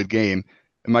makes a good game.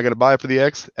 Am I going to buy it for the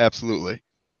X? Absolutely.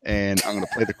 And I'm going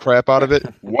to play the crap out of it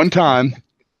one time.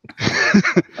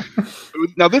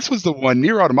 Now this was the one.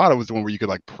 Nier Automata was the one where you could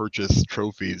like purchase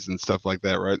trophies and stuff like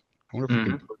that, right? I wonder if we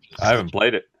can purchase. I haven't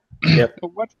played it. Yep.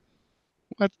 What?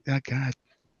 Oh, God,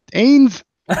 Ains.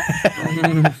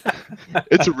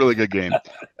 It's a really good game.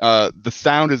 The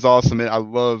sound is awesome. I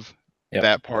love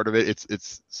that part of it.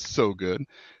 It's so good.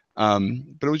 But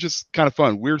it was just kind of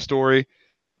fun. Weird story.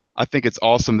 I think it's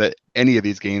awesome that any of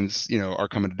these games, you know, are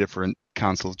coming to different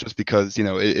consoles, just because, you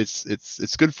know,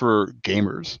 it's good for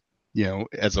gamers, you know,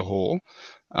 as a whole.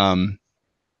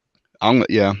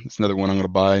 It's another one I'm going to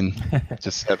buy and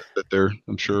just have it sit there,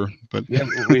 I'm sure. But yeah,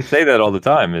 we say that all the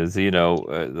time. Is, you know,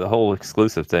 the whole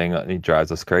exclusive thing, it drives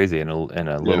us crazy in a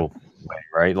little way,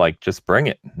 right? Like, just bring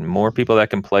it. The more people that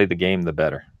can play the game, the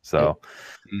better. So,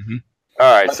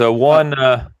 all right. So one.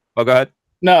 Go ahead.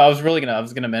 No, I was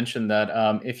gonna mention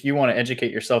that if you want to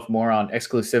educate yourself more on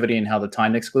exclusivity and how the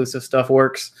timed exclusive stuff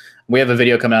works, we have a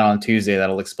video coming out on Tuesday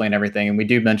that'll explain everything. And we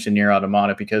do mention Nier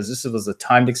Automata because this was a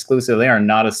timed exclusive. They are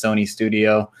not a Sony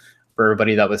studio. For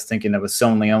everybody that was thinking that was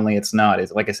Sony only, it's not.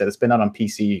 It's, like I said, it's been out on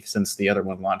PC since the other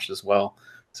one launched as well.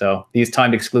 So these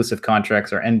timed exclusive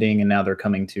contracts are ending, and now they're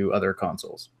coming to other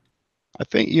consoles. I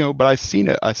think, you know, but I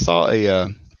saw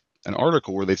an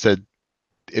article where they said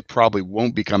it probably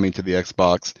won't be coming to the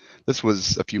Xbox. This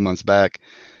was a few months back,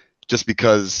 just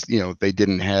because, you know, they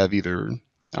didn't have either, I don't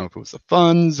know if it was the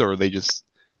funds or they just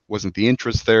wasn't the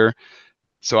interest there.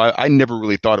 So I never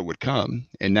really thought it would come.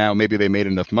 And now maybe they made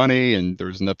enough money and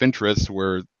there's enough interest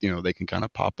where, you know, they can kind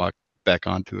of pop back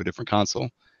onto a different console.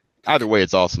 Either way,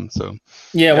 it's awesome. So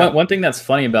yeah. One thing that's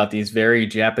funny about these very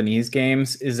Japanese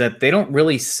games is that they don't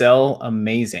really sell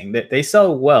amazing. They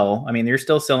sell well. I mean, they're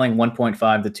still selling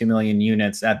 1.5 to 2 million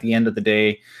units at the end of the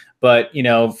day. But, you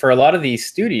know, for a lot of these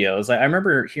studios, I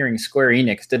remember hearing Square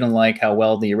Enix didn't like how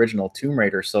well the original Tomb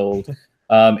Raider sold.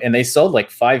 And they sold like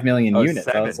 5 million units.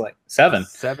 7. I was like, 7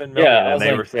 million. Yeah, and they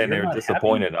like, were saying they were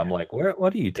disappointed. Happy? I'm like,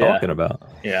 what are you talking about?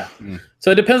 Yeah.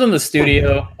 So it depends on the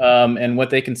studio and what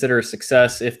they consider a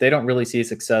success. If they don't really see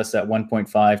success at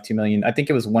 1.5, 2 million, I think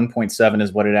it was 1.7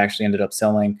 is what it actually ended up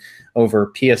selling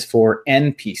over PS4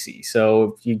 and PC.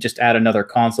 So if you just add another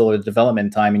console or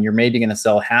development time and you're maybe going to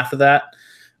sell half of that,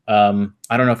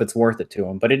 I don't know if it's worth it to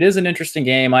them, but it is an interesting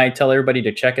game. I tell everybody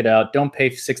to check it out. Don't pay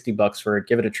 $60 for it.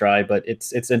 Give it a try, but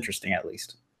it's interesting at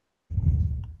least.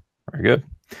 Very good.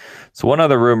 So one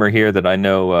other rumor here that I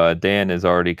know Dan is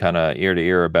already kind of ear to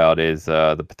ear about is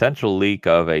the potential leak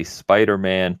of a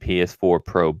Spider-Man PS4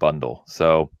 Pro bundle.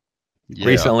 So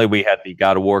recently we had the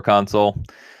God of War console.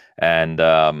 And,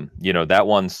 you know, that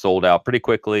one sold out pretty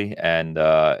quickly and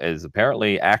is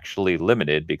apparently actually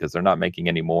limited because they're not making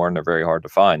any more and they're very hard to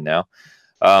find now.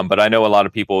 But I know a lot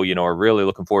of people, you know, are really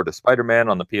looking forward to Spider-Man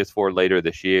on the PS4 later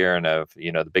this year. And,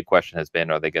 you know, the big question has been,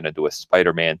 are they going to do a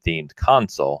Spider-Man themed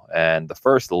console? And the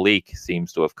first leak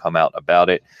seems to have come out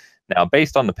about it. Now,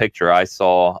 based on the picture I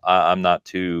saw, I'm not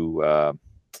too...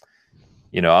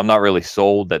 you know, I'm not really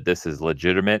sold that this is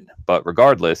legitimate, but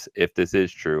regardless, if this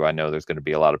is true, I know there's going to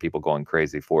be a lot of people going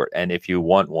crazy for it. And if you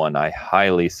want one, I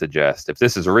highly suggest, if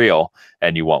this is real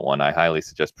and you want one, I highly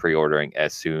suggest pre-ordering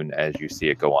as soon as you see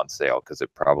it go on sale, because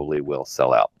it probably will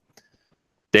sell out.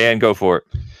 Dan, go for it.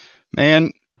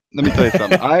 Man, let me tell you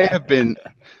something.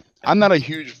 I'm not a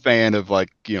huge fan of, like,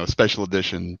 you know, special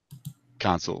edition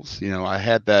consoles. You know, I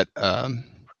had that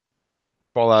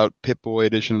Fallout Pip-Boy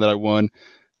edition that I won.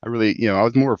 I really, you know, I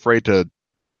was more afraid to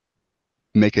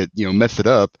make it, you know, mess it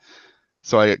up.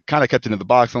 So I kind of kept it in the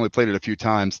box, only played it a few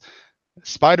times.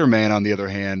 Spider-Man, on the other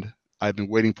hand, I've been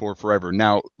waiting for forever.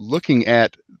 Now, looking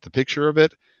at the picture of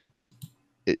it,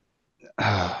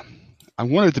 I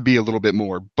wanted it to be a little bit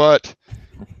more, but,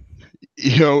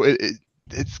 you know,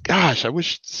 it's, gosh, I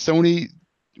wish Sony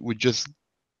would just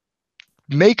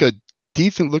make a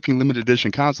decent looking limited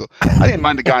edition console. I didn't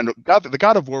mind the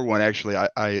God of War one, actually.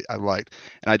 I liked,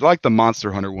 and I liked the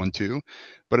Monster Hunter one too,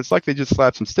 but it's like they just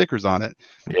slapped some stickers on it.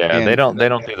 Yeah, and they don't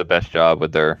do the best job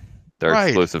with their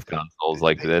exclusive consoles.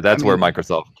 Like, that's where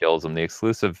Microsoft kills them. The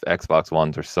exclusive Xbox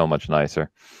Ones are so much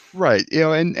nicer. Right. You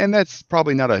know, and that's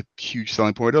probably not a huge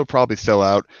selling point. It'll probably sell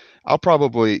out. I'll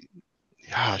probably,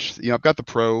 gosh, you know, I've got the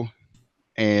Pro,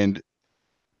 and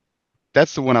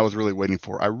that's the one I was really waiting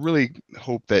for. I really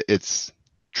hope that it's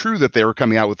true that they were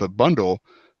coming out with a bundle,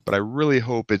 but I really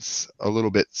hope it's a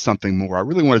little bit something more. I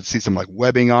really wanted to see some like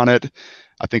webbing on it.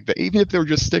 I think that even if they were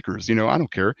just stickers, I don't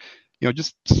care.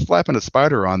 Just slapping a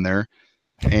spider on there,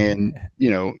 and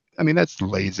I mean that's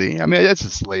lazy. I mean that's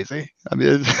just lazy. I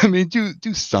mean,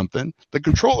 do something. The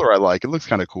controller I like. It looks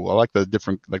kind of cool. I like the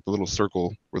different, like the little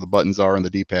circle where the buttons are and the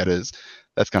D-pad is.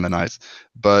 That's kind of nice.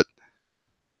 But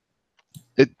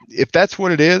if that's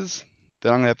what it is,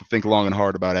 then I'm gonna have to think long and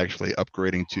hard about actually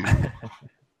upgrading to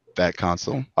that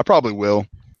console. I probably will,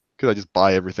 because I just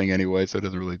buy everything anyway, so it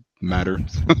doesn't really matter.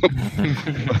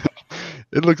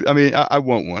 It looks. I mean, I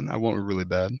want one. I want one really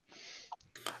bad.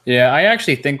 Yeah, I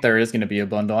actually think there is going to be a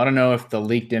bundle. I don't know if the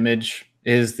leaked image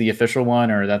is the official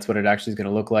one or that's what it actually is going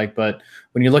to look like. But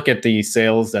when you look at the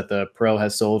sales that the Pro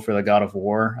has sold for the God of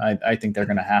War, I think they're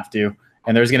going to have to.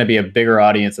 And there's going to be a bigger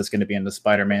audience that's going to be into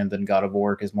Spider-Man than God of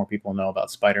War, because more people know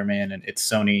about Spider-Man and its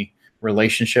Sony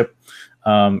relationship.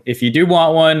 If you do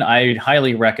want one, I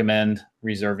highly recommend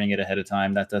reserving it ahead of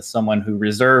time. That's someone who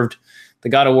reserved the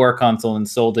God of War console and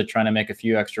sold it trying to make a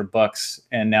few extra bucks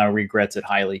and now regrets it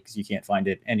highly because you can't find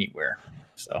it anywhere.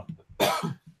 So,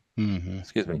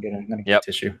 Excuse me. I'm gonna get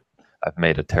tissue. I've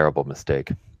made a terrible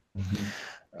mistake. Mm-hmm.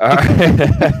 All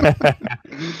right.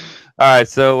 All right,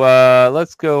 so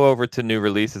let's go over to new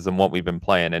releases and what we've been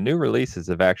playing. And new releases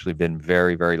have actually been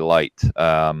very, very light.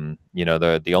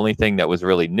 The only thing that was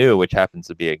really new, which happens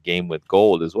to be a game with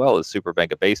gold as well, is Super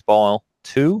Mega Baseball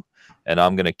 2. And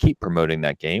I'm going to keep promoting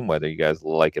that game, whether you guys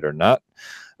like it or not.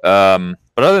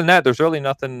 But other than that, there's really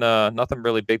nothing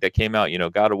really big that came out.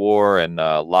 God of War and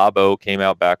Labo came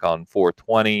out back on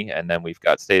 4/20, and then we've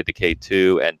got State of Decay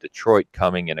 2 and Detroit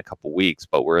coming in a couple weeks.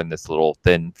 But we're in this little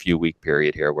thin few week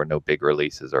period here where no big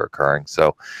releases are occurring.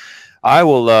 So I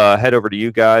will head over to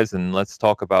you guys and let's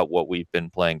talk about what we've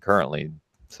been playing currently.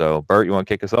 So Bert, you want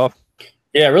to kick us off?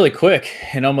 Yeah, really quick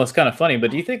and almost kind of funny.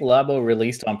 But do you think Labo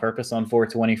released on purpose on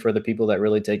 4/20 for the people that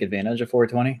really take advantage of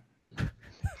 4/20?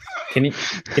 Can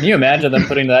you imagine them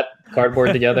putting that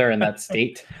cardboard together in that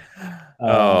state?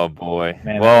 Oh boy.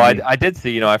 Man, well, I did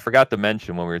see, I forgot to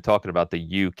mention when we were talking about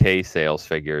the UK sales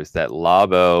figures that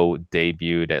Labo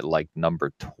debuted at like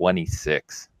number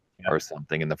 26 or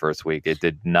something in the first week. It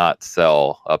did not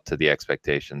sell up to the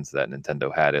expectations that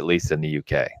Nintendo had, at least in the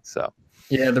UK. So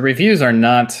yeah, the reviews are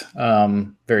not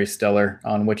very stellar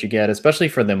on what you get, especially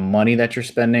for the money that you're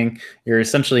spending. You're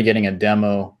essentially getting a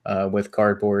demo with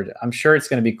cardboard. I'm sure it's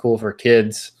going to be cool for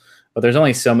kids, but there's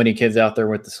only so many kids out there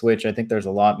with the Switch. I think there's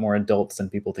a lot more adults than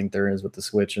people think there is with the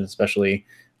Switch, and especially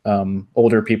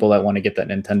older people that want to get that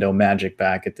Nintendo magic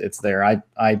back. It's there.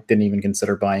 I didn't even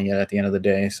consider buying it at the end of the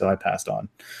day, so I passed on.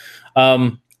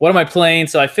 What am I playing?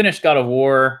 So I finished God of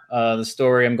War, the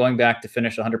story. I'm going back to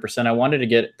finish 100%. I wanted to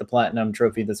get the Platinum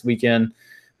Trophy this weekend.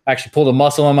 I actually pulled a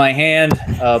muscle in my hand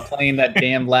playing that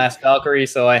damn last Valkyrie,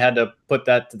 so I had to put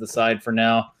that to the side for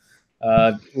now.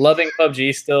 Loving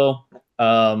PUBG still.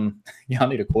 Y'all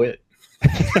need to quit.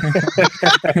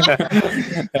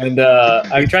 And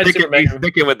I tried to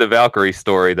sticking with the Valkyrie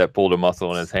story that pulled a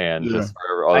muscle in his hand. Yeah. Just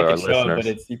for all our listeners,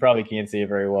 but you probably can't see it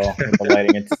very well with the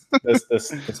lighting. It's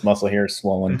this muscle here is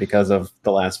swollen because of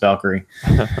the last Valkyrie.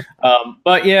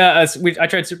 But yeah, I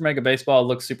tried Super Mega Baseball. It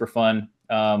looks super fun.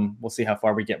 We'll see how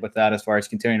far we get with that as far as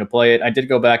continuing to play it. I did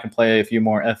go back and play a few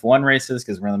more F1 races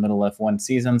because we're in the middle of F1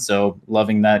 season, so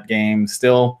loving that game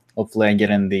still. Hopefully I get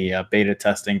in the beta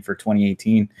testing for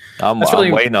 2018. I'm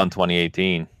waiting on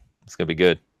 2018. It's going to be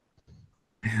good.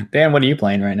 Dan, what are you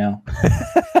playing right now?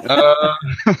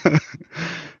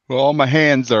 Well, all my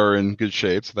hands are in good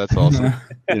shape, so that's awesome.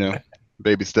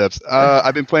 Baby steps.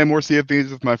 I've been playing more Sea of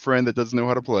Thieves with my friend that doesn't know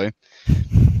how to play.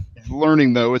 He's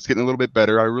learning, though. It's getting a little bit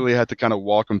better. I really had to kind of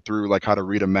walk him through like how to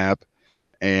read a map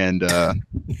and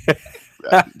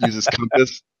use his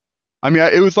compass. I mean,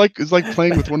 it was like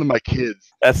playing with one of my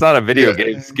kids. That's not a video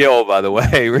game skill, by the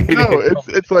way. No,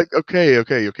 it's like okay.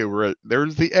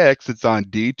 There's the X. It's on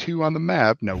D2 on the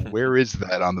map. Now, where is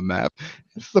that on the map?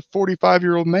 It's a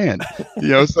 45-year-old man.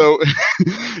 So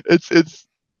it's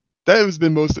that has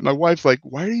been most. My wife's like,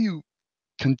 why are you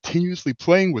continuously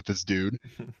playing with this dude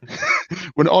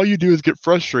when all you do is get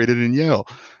frustrated and yell?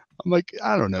 I'm like,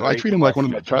 I don't know. I treat him like one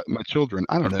of my children.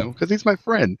 I don't know, because he's my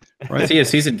friend. Right? Is he a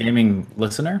seasoned gaming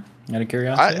listener? Out of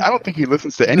curiosity, I don't think he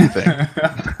listens to anything.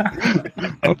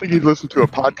 I don't think he listens to a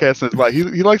podcast. And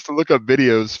he likes to look up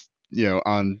videos,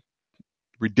 on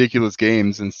ridiculous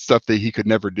games and stuff that he could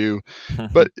never do.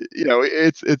 But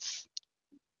it's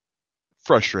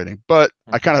frustrating. But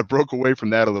I kind of broke away from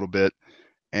that a little bit,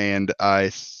 and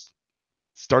I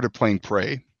started playing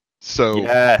Prey. So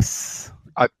yes,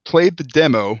 I played the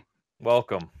demo.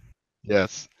 Welcome.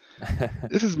 Yes.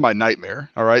 This is my nightmare.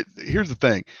 All right. Here's the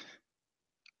thing.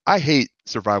 I hate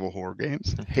survival horror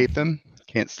games. Hate them.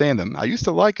 Can't stand them. I used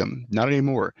to like them. Not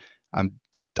anymore.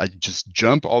 I just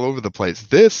jump all over the place.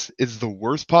 This is the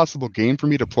worst possible game for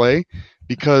me to play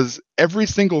because every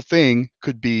single thing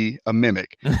could be a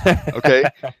mimic. Okay.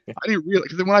 I didn't realize,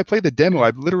 because when I played the demo,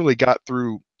 I literally got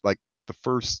through like the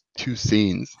first 2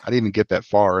 scenes. I didn't even get that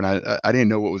far, and I didn't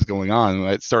know what was going on. When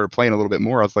I started playing a little bit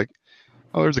more, I was like,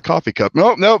 oh, there's a coffee cup.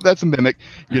 No, that's a mimic.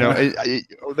 You know,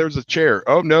 oh, there's a chair.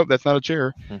 Oh, no, that's not a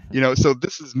chair. You know, so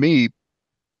this is me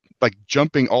like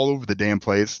jumping all over the damn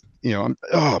place. You know,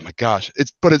 oh my gosh,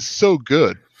 but it's so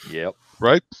good. Yep.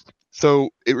 Right. So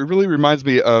it really reminds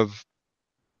me of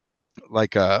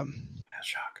like Bioshock.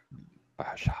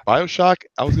 I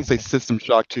was gonna say System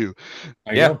Shock 2.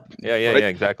 Yeah, right?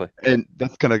 Exactly. And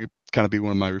that's gonna kind of be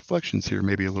one of my reflections here,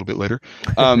 maybe a little bit later.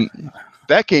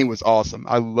 That game was awesome.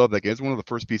 I love that game. It's one of the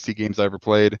first PC games I ever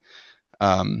played,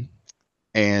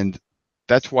 and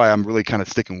that's why I'm really kind of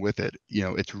sticking with it. You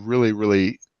know, it's really,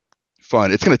 really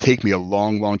fun. It's going to take me a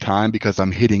long, long time because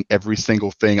I'm hitting every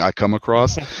single thing I come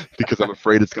across because I'm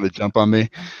afraid it's going to jump on me.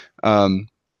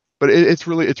 But it's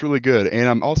really good. And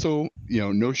I'm also, you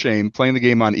know, no shame, playing the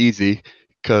game on easy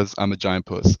because I'm a giant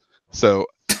puss. So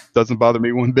it doesn't bother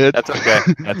me one bit. That's okay.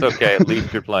 That's okay. At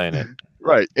least you're playing it.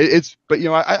 Right. But you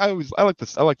know, I like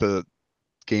this. I like the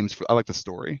games. I like the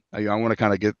story. I want to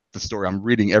kind of get the story. I'm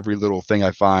reading every little thing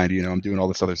I find. You know, I'm doing all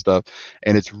this other stuff,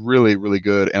 and it's really, really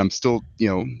good. And I'm still, you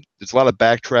know, there's a lot of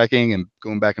backtracking and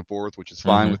going back and forth, which is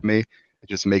fine with me. It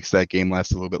just makes that game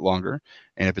last a little bit longer.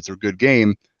 And if it's a good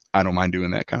game, I don't mind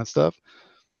doing that kind of stuff.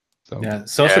 So yeah,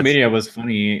 social media was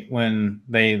funny when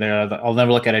I'll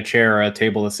never look at a chair or a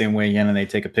table the same way again, and they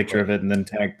take a picture of it and then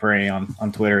tag Prey on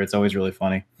Twitter. It's always really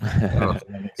funny.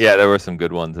 Yeah, there were some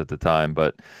good ones at the time,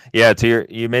 but yeah,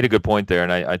 you made a good point there,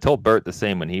 and I told Bert the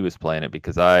same when he was playing it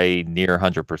because I near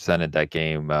 100%ed that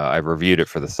game. I reviewed it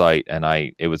for the site, and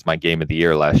it was my game of the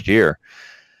year last year,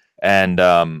 and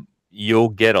you'll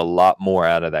get a lot more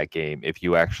out of that game if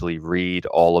you actually read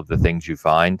all of the things you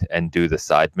find and do the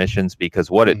side missions,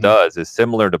 because what it does is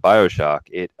similar to BioShock.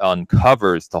 It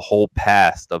uncovers the whole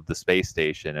past of the space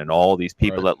station and all these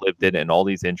people that lived in it and all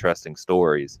these interesting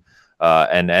stories.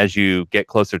 And as you get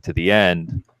closer to the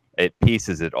end, it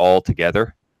pieces it all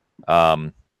together.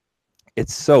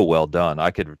 It's so well done.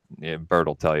 Bert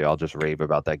will tell you, I'll just rave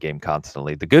about that game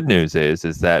constantly. The good news is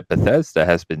that Bethesda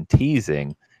has been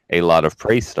teasing a lot of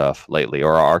Prey stuff lately,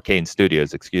 or Arcane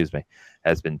Studios, excuse me,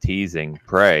 has been teasing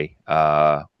Prey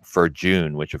for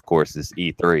June, which of course is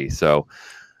E3. So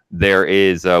there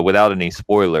is, without any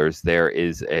spoilers, there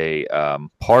is a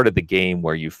part of the game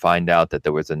where you find out that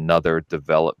there was another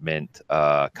development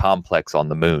complex on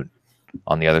the moon,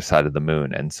 on the other side of the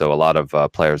moon. And so a lot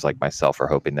of players like myself are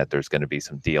hoping that there's going to be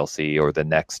some DLC or the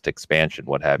next expansion,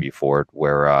 what have you, for it,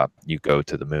 where you go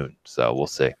to the moon. So we'll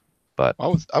see. But I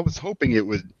was hoping it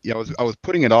would. Yeah, I was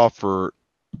putting it off for,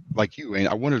 like you, and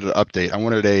I wanted an update. I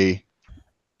wanted a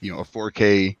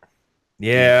 4K.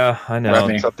 Yeah, I know.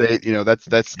 Graphics update. You know,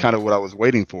 that's kind of what I was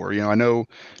waiting for. You know, I know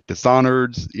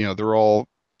Dishonored's. You know,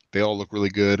 they all look really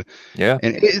good. Yeah,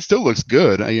 and it still looks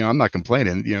good. You know, I'm not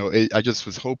complaining. You know, I just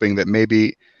was hoping that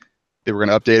maybe they were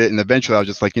going to update it, and eventually I was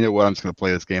just like, you know what, I'm just going to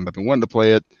play this game. I've been wanting to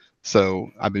play it, so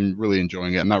I've been really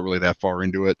enjoying it. I'm not really that far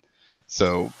into it,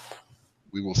 so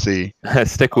we will see.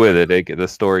 Stick with it. The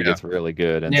story gets really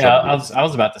good. And yeah, I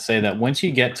was about to say that once you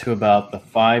get to about the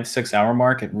 5-6 hour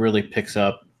mark, it really picks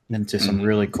up into some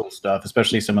really cool stuff,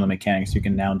 especially some of the mechanics you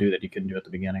can now do that you couldn't do at the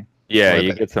beginning. Yeah,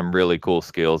 you get some really cool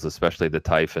skills, especially the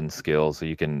Typhon skills. So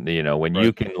you can, when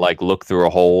you can like look through a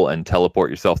hole and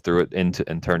teleport yourself through it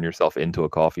and turn yourself into a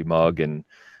coffee mug, and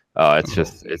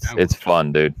it's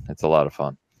fun, dude. It's a lot of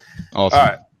fun. Awesome. All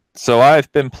right. So I've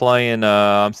been playing,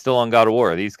 I'm still on God of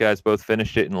War. These guys both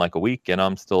finished it in like a week, and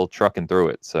I'm still trucking through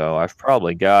it. So I've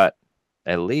probably got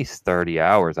at least 30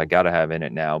 hours I got to have in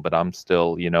it now, but I'm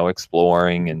still,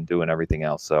 exploring and doing everything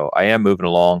else. So I am moving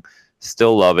along,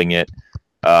 still loving it.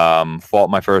 Fought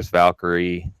my first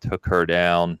Valkyrie, took her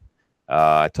down.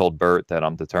 I told Bert that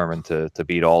I'm determined to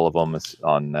beat all of them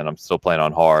and I'm still playing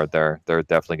on hard. They're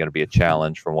definitely going to be a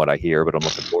challenge from what I hear, but I'm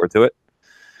looking forward to it.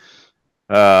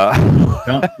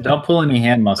 Don't pull any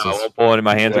hand muscles. I won't pull any.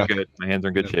 My hands are good. My hands are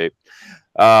in good shape.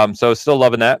 So still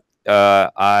loving that.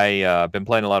 I've been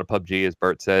playing a lot of PUBG, as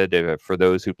Bert said. For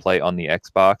those who play on the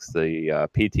Xbox, the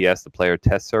PTS, the player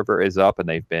test server, is up, and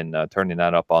they've been turning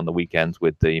that up on the weekends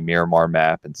with the Miramar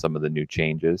map and some of the new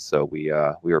changes. So we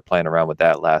were playing around with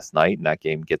that last night, and that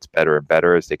game gets better and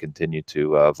better as they continue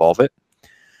to evolve it.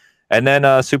 And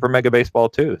then Super Mega Baseball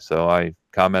 2. So I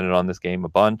commented on this game a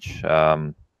bunch.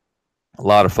 A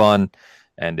lot of fun,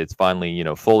 and it's finally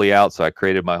fully out. So I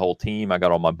created my whole team. I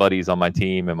got all my buddies on my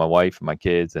team and my wife and my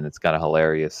kids, and it's kind of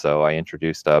hilarious. So I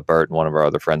introduced Bert and one of our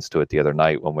other friends to it the other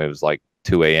night when it was like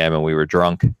 2 a.m. and we were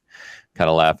drunk, kind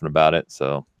of laughing about it.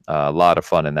 So a lot of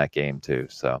fun in that game too.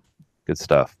 So good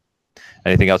stuff.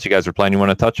 Anything else you guys are playing you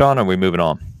want to touch on, or are we moving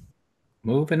on?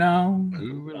 Moving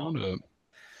on up.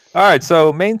 All right,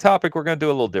 so main topic, we're going to do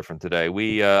a little different today.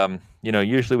 We,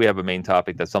 usually we have a main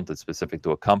topic that's something specific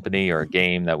to a company or a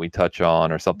game that we touch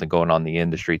on or something going on in the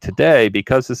industry. Today,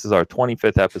 because this is our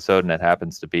 25th episode and it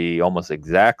happens to be almost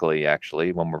exactly,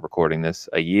 actually, when we're recording this,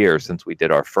 a year since we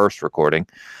did our first recording.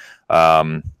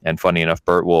 And funny enough,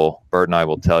 Bert and I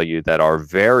will tell you that our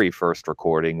very first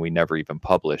recording we never even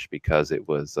published because it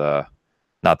was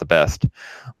not the best.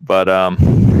 But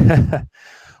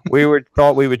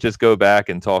thought we would just go back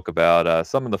and talk about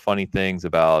some of the funny things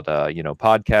about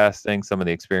podcasting, some of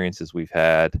the experiences we've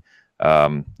had,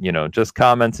 just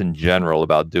comments in general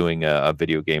about doing a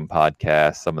video game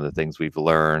podcast, some of the things we've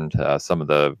learned, some of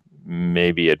the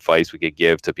maybe advice we could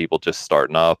give to people just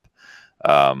starting up,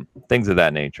 things of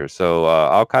that nature. So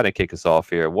I'll kind of kick us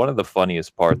off here. One of the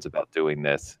funniest parts about doing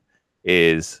this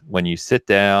is when you sit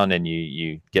down and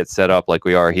you get set up like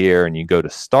we are here and you go to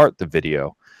start the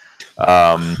video.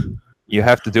 You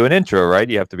have to do an intro, right?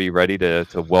 You have to be ready to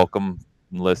welcome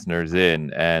listeners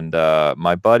in. And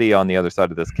my buddy on the other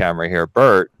side of this camera here,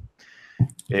 Bert,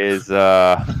 is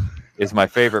my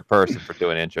favorite person for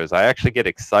doing intros. I actually get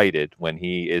excited when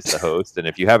he is the host. And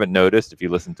if you haven't noticed, if you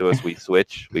listen to us, we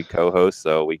co-host,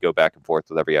 so we go back and forth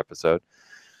with every episode.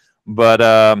 But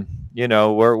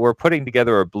we're putting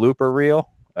together a blooper reel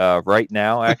right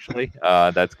now, actually.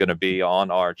 That's going to be on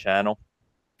our channel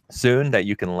soon that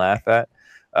you can laugh at,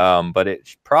 but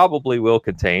it probably will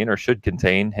contain, or should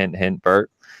contain, hint hint,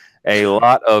 Bert, a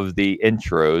lot of the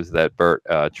intros that Bert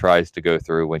tries to go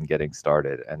through when getting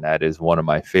started, and that is one of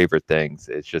my favorite things.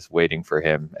 It's just waiting for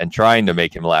him and trying to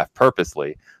make him laugh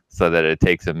purposely so that it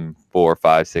takes him 4,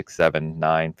 5, 6, 7,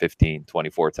 9, 15,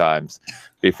 24 times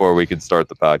before we can start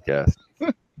the podcast.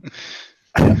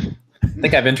 I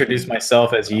think I've introduced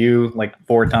myself as you like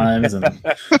 4 times, and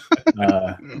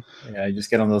I just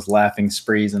get on those laughing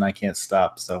sprees and I can't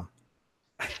stop. So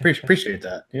appreciate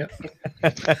that. Yeah.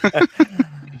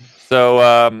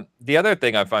 So the other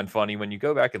thing I find funny when you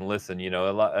go back and listen,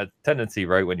 a tendency,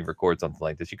 right, when you record something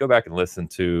like this, you go back and listen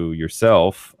to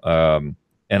yourself.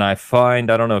 And I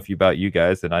find, I don't know about you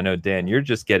guys, and I know, Dan, you're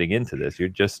just getting into this. You're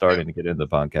just starting to get into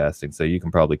podcasting, so you can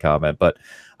probably comment. But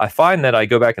I find that I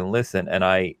go back and listen, and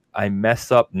I mess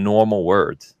up normal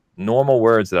words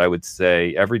that I would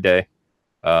say every day.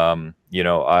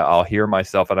 I'll hear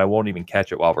myself, and I won't even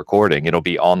catch it while recording. It'll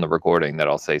be on the recording that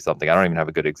I'll say something. I don't even have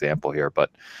a good example here,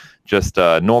 but just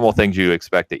normal things you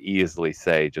expect to easily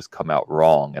say just come out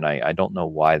wrong. And I don't know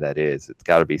why that is. It's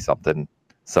got to be something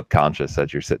subconscious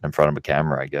as you're sitting in front of a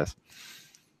camera, I guess.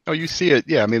 Oh, you see it.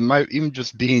 Yeah. I mean, even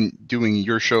just doing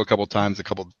your show a couple times, a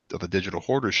couple of the Digital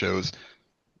Hoarder shows.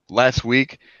 Last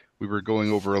week, we were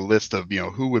going over a list of,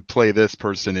 who would play this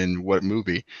person in what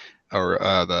movie, or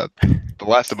the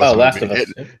Last of Us. Oh, Last of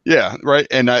Us. Yeah, right.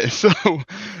 And so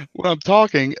when I'm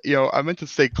talking, I meant to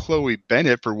say Chloe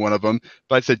Bennett for one of them,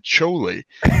 but I said Chole.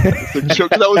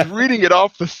 Because I was reading it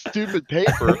off the stupid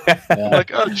paper. Yeah. I'm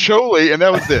like, oh, Chole, and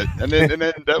that was it. And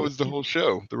then that was the whole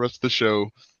show. The rest of the show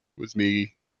was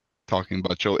me talking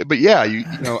about Chole. But yeah,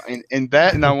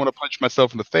 and I want to punch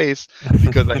myself in the face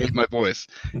because I hate my voice.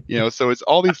 So it's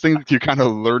all these things that you're kind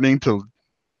of learning to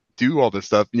do all this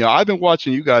stuff. I've been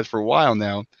watching you guys for a while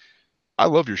now. I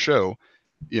love your show,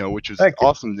 which is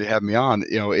awesome to have me on.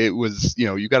 It was,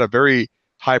 you got a very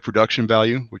high production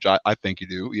value, which I think you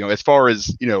do. As far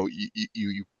as,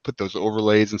 you put those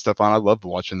overlays and stuff on. I love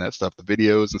watching that stuff, the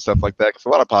videos and stuff like that. Because a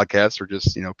lot of podcasts are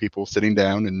just, people sitting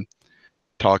down and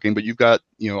talking, but you've got,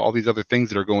 all these other things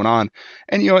that are going on.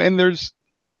 And,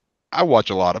 I watch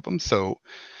a lot of them. So,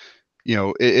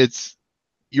 it's,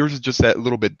 yours is just that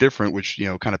little bit different, which,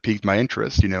 kind of piqued my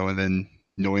interest, and then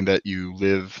knowing that you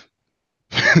live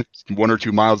 1 or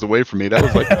 2 miles away from me, that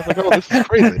was like, oh, this is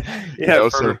crazy. Yeah.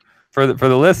 For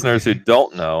the listeners who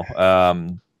don't know,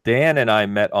 Dan and I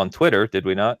met on Twitter, did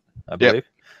we not? I believe.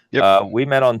 Yep. We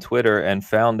met on Twitter and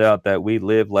found out that we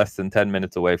live less than 10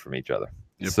 minutes away from each other.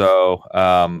 Yep. So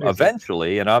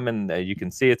eventually, and you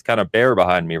can see it's kind of bare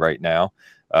behind me right now.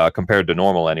 Compared to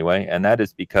normal anyway, and that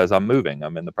is because I'm moving.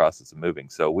 I'm in the process of moving.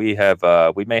 So we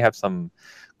may have some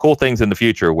cool things in the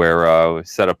future where we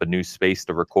set up a new space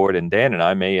to record, and Dan and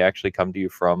I may actually come to you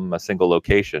from a single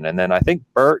location. And then I think,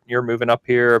 Bert, you're moving up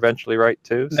here eventually, right,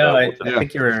 too? No, I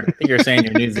think you were saying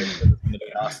you're New Zealand.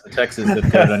 Austin, Texas zip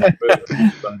code on your boot,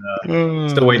 but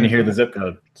still waiting to hear the zip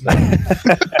code. So.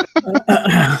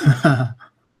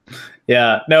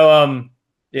 Yeah, no,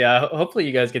 yeah. Hopefully,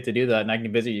 you guys get to do that, and I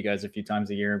can visit you guys a few times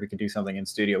a year. We can do something in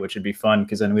studio, which would be fun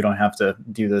because then we don't have to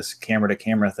do this camera to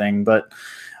camera thing. But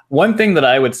one thing that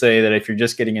I would say that if you're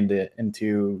just getting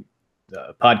into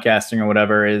podcasting or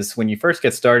whatever is when you first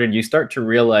get started, you start to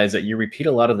realize that you repeat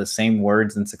a lot of the same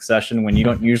words in succession when you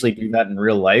don't usually do that in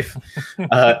real life.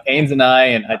 Ains and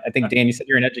I think Dan, you said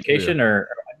you're in education, or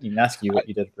I didn't ask you what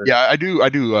you did for. Yeah, I do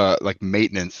like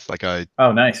maintenance, like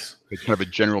Oh, nice. Kind of a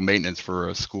general maintenance for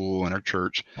a school and our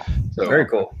church. So, very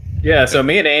cool. Yeah, so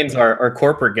me and Ains are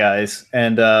corporate guys,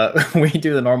 and we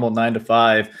do the normal 9 to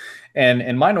 5. And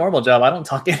in my normal job, I don't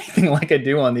talk anything like I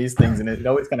do on these things. And it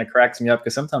always kind of cracks me up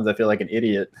because sometimes I feel like an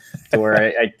idiot to where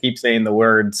I keep saying the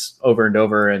words over and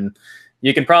over. And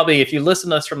you can probably, if you listen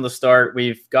to us from the start,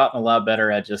 we've gotten a lot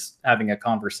better at just having a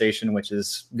conversation, which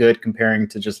is good comparing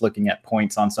to just looking at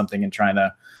points on something and trying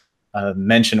to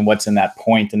mention what's in that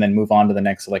point and then move on to the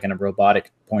next, like in a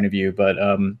robotic point of view. But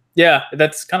yeah,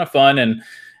 that's kind of fun.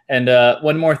 And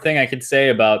one more thing I could say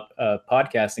about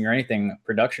podcasting or anything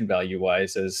production value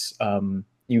wise is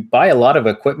you buy a lot of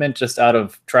equipment just out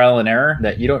of trial and error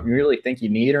that you don't really think you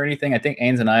need or anything. I think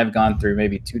Ains and I have gone through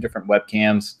maybe 2 different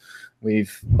webcams.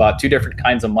 We've bought 2 different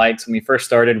kinds of mics. When we first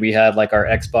started, we had like our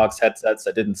Xbox headsets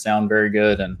that didn't sound very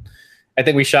good. And I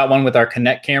think we shot one with our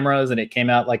Kinect cameras and it came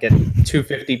out like at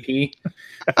 250p.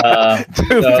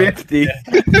 250.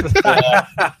 So,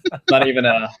 not even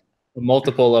a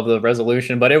multiple of the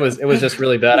resolution, but it was just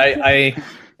really bad.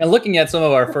 And looking at some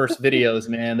of our first videos,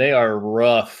 man, they are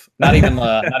rough. Not even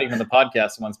the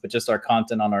podcast ones, but just our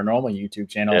content on our normal YouTube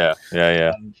channel.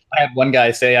 Yeah. I had one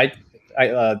guy say,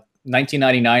 I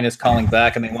 1999 is calling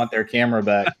back and they want their camera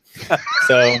back.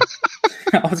 So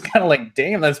I was kind of like,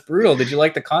 damn, that's brutal. Did you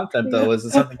like the content though? Is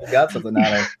it something you got something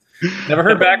out of? Never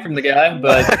heard back from the guy,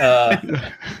 but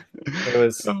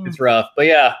it's rough. But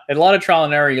yeah, a lot of trial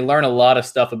and error. You learn a lot of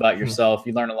stuff about yourself.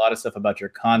 You learn a lot of stuff about your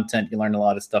content. You learn a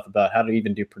lot of stuff about how to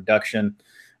even do production.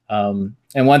 And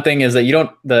one thing is that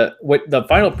the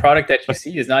final product that you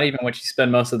see is not even what you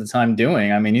spend most of the time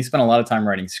doing. I mean, you spend a lot of time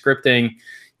writing scripting.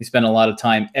 You spend a lot of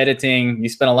time editing. You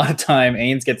spend a lot of time.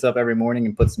 Ains gets up every morning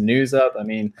and puts news up. I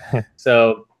mean,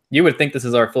 so you would think this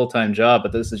is our full-time job,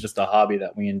 but this is just a hobby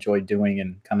that we enjoy doing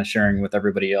and kind of sharing with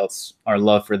everybody else our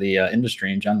love for the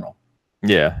industry in general.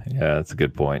 Yeah, that's a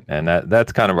good point. And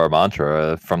that's kind of our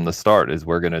mantra from the start is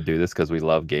we're going to do this because we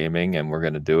love gaming and we're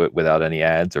going to do it without any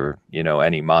ads or,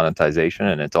 any monetization.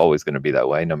 And it's always going to be that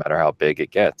way, no matter how big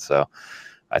it gets. So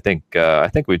I think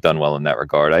we've done well in that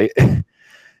regard.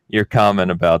 Your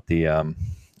comment about the,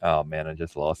 oh man, I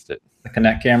just lost it. The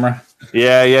Kinect camera.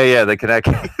 Yeah. The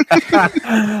Kinect.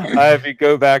 If you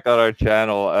go back on our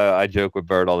channel, I joke with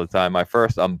Bert all the time. My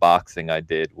first unboxing I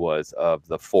did was of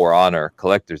the For Honor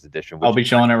Collector's Edition. I'll be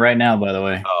showing it right now, by the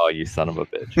way. Oh, you son of a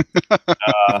bitch.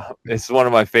 It's one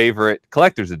of my favorite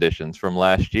collector's editions from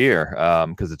last year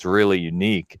because it's really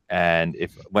unique. And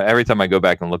every time I go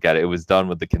back and look at it, it was done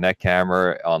with the Kinect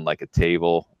camera on like a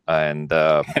table. And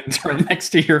it's right next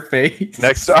to your face.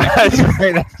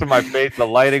 Right next to my face. The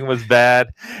lighting was bad.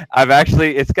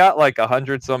 It's got like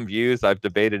 100 some views. I've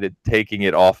debated taking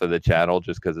it off of the channel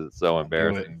just because it's so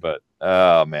embarrassing. But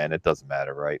oh man, it doesn't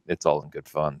matter, right? It's all in good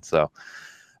fun. So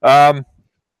I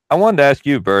wanted to ask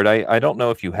you, Bert. I don't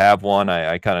know if you have one.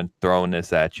 I kind of throwing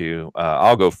this at you.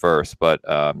 I'll go first, but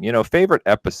favorite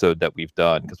episode that we've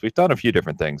done, because we've done a few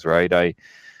different things, right?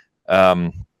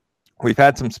 We've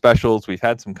had some specials. We've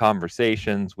had some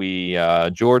conversations.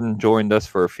 Jordan joined us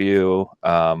for a few,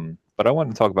 but I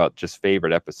wanted to talk about just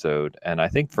favorite episode. And I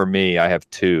think for me, I have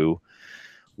 2.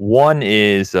 One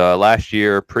is last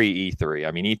year pre-E3.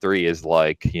 I mean, E3 is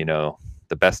like,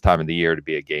 the best time of the year to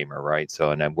be a gamer, right? So,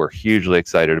 and then we're hugely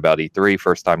excited about E3.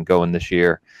 First time going this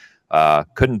year.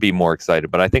 Couldn't be more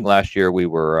excited. But I think last year we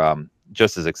were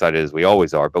just as excited as we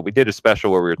always are. But we did a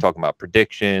special where we were talking about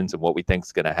predictions and what we think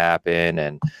is going to happen.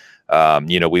 And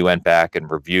we went back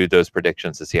and reviewed those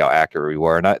predictions to see how accurate we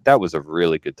were. And that was a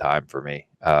really good time for me.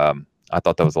 I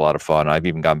thought that was a lot of fun. I've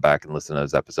even gone back and listened to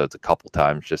those episodes a couple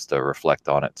times just to reflect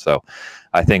on it. So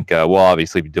I think we'll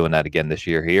obviously be doing that again this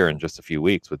year here in just a few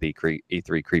weeks with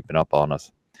E3 creeping up on us.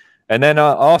 And then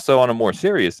also on a more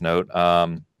serious note,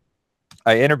 I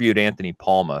interviewed Anthony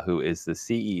Palma, who is the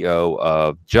CEO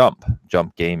of Jump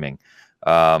Gaming.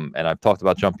 And I've talked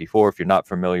about Jump before. If you're not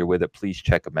familiar with it, please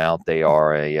check them out. They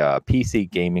are a PC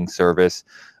gaming service,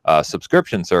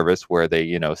 subscription service where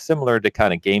they, similar to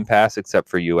kind of Game Pass, except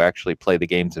for you actually play the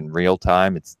games in real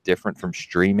time. It's different from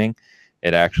streaming.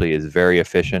 It actually is very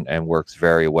efficient and works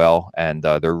very well. And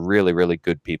they're really, really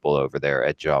good people over there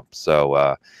at Jump.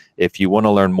 So if you want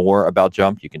to learn more about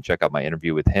Jump, you can check out my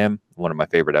interview with him, one of my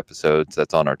favorite episodes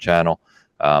that's on our channel.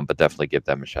 But definitely give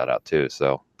them a shout out too.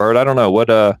 So, Bert, I don't know, what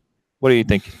do you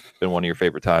think has been one of your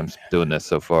favorite times doing this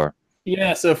so far?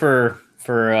 Yeah, so for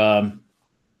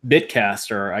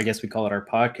Bitcast, or I guess we call it our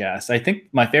podcast, I think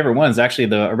my favorite one is actually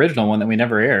the original one that we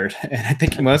never aired. And I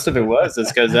think most of it was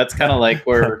because that's kind of like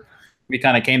where we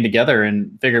kind of came together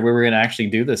and figured we were going to actually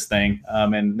do this thing.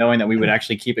 And knowing that we would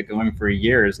actually keep it going for a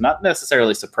year is not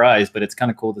necessarily surprised, but it's kind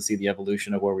of cool to see the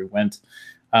evolution of where we went.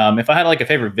 If I had like a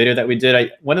favorite video that we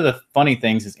did, one of the funny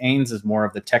things is Ains is more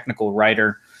of the technical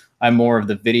writer. I'm more of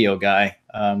the video guy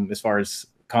as far as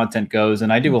content goes.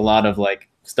 And I do a lot of like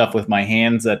stuff with my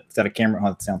hands that's got a camera. Oh,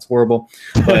 that sounds horrible,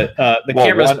 but the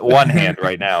camera's one hand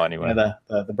right now anyway. Yeah,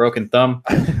 the broken thumb.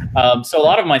 So a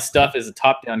lot of my stuff is a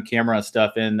top-down camera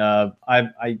stuff, and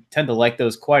I tend to like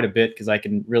those quite a bit because I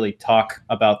can really talk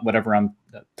about whatever I'm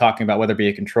talking about, whether it be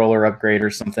a controller upgrade or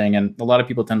something. And a lot of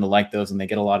people tend to like those, and they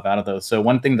get a lot out of those. So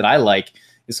one thing that I like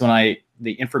is when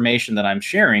the information that I'm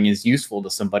sharing is useful to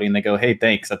somebody, and they go, "Hey,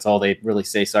 thanks." That's all they really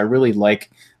say. So I really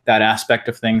like that aspect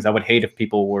of things. I would hate if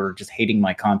people were just hating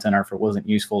my content or if it wasn't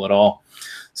useful at all.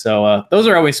 So those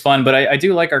are always fun, but I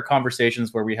do like our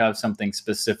conversations where we have something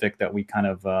specific that we kind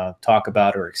of talk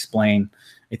about or explain.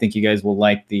 I think you guys will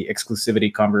like the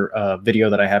exclusivity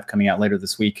video that I have coming out later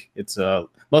this week. It's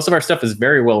most of our stuff is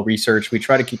very well researched. We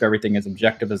try to keep everything as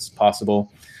objective as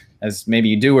possible. As maybe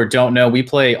you do or don't know, we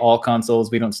play all consoles.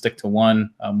 We don't stick to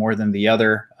one more than the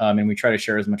other, and we try to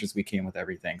share as much as we can with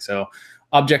everything. So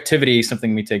objectivity is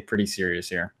something we take pretty serious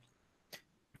here.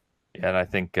 Yeah, and I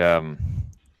think,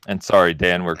 and sorry,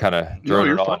 Dan, we're kind of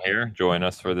droning on here. Join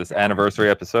us for this anniversary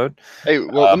episode. Hey,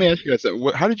 well, let me ask you guys,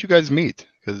 how did you guys meet?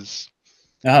 Because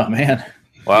oh man,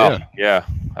 wow, yeah.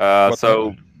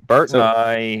 So Bert and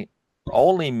I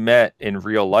only met in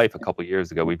real life a couple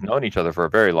years ago. We've known each other for a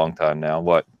very long time now.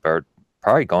 What, Bert?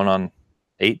 Probably going on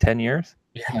 8-10 years.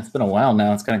 Yeah, it's been a while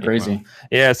now. It's kind of crazy.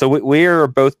 Yeah, so we are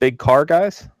both big car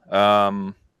guys,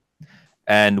 and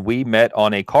we met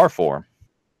on a car forum,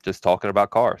 just talking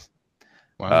about cars.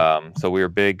 wow. So we were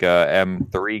big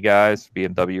M3 guys,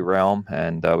 BMW Realm,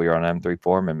 and we were on M3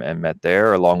 forum and met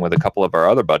there along with a couple of our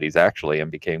other buddies actually,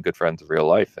 and became good friends in real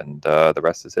life, and the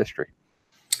rest is history.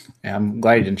 Yeah, I'm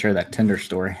glad you didn't share that Tinder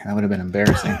story. That would have been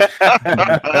embarrassing.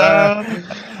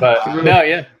 But no,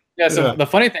 yeah. So the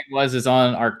funny thing is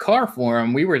on our car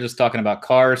forum, we were just talking about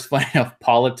cars, funny enough,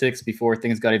 politics before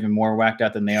things got even more whacked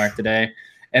out than they are today.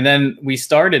 And then we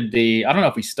started I don't know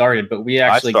if we started, but we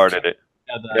actually started it.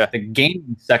 The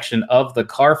gaming section of the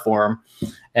car forum,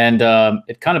 and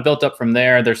it kind of built up from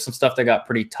there. There's some stuff that got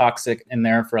pretty toxic in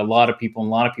there for a lot of people, and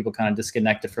a lot of people kind of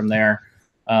disconnected from there.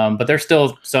 But there's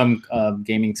still some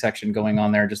gaming section going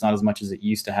on there, just not as much as it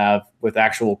used to have with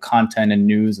actual content and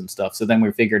news and stuff. So then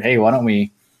we figured, hey, why don't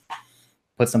we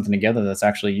put something together that's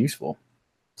actually useful?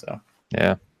 So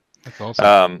yeah, that's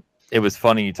awesome. It was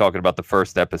funny you talking about the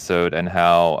first episode and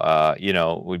how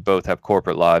we both have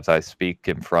corporate lives. I speak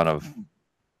in front of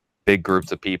big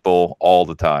groups of people all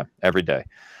the time, every day.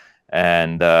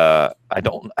 And I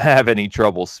don't have any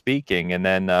trouble speaking. And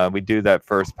then we do that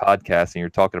first podcast, and you're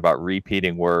talking about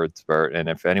repeating words, Bert. And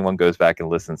if anyone goes back and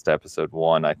listens to episode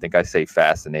 1, I think I say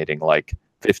fascinating like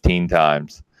 15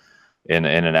 times in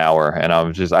an hour. And I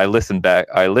listened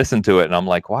to it, and I'm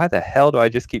like, why the hell do I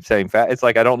just keep saying it's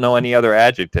like I don't know any other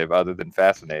adjective other than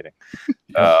fascinating.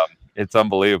 It's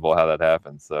unbelievable how that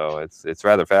happens. So it's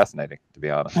rather fascinating, to be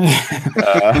honest.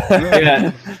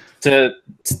 Yeah. To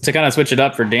kind of switch it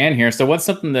up for Dan here. So what's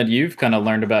something that you've kind of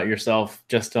learned about yourself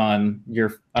just on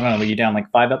your, I don't know, are you down like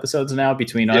 5 episodes now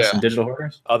between us and Digital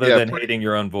Hoarders? Other than hating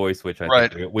your own voice, which I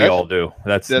think we all do.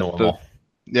 That's normal.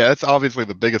 That's obviously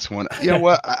the biggest one. You know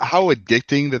what? How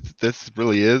addicting this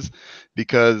really is,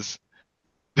 because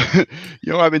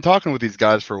I've been talking with these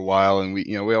guys for a while, and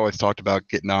we always talked about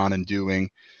getting on and doing,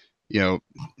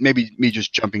 maybe me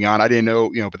just jumping on. I didn't know,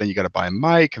 but then you got to buy a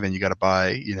mic, and then you got to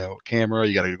buy, a camera.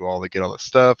 You got to get all the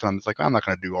stuff. And I'm just like, I'm not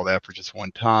going to do all that for just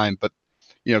one time. But,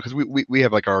 because we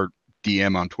have like our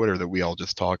DM on Twitter that we all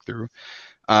just talk through.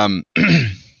 And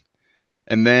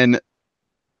then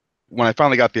when I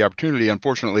finally got the opportunity,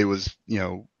 unfortunately, it was,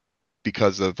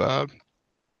 because of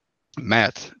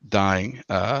Matt dying,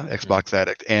 Xbox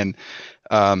addict. And,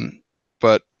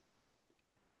 but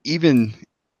even,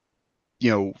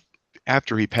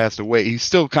 after he passed away, he's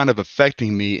still kind of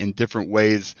affecting me in different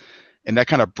ways. And that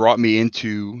kind of brought me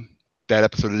into that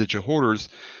episode of Digital Hoarders.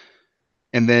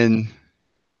 And then,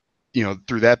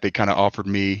 through that, they kind of offered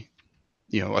me,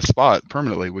 a spot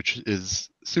permanently, which is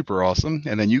super awesome.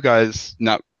 And then you guys,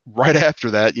 not right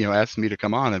after that, asked me to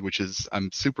come on, which is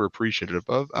I'm super appreciative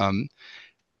of.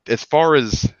 As far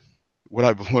as what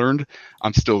I've learned,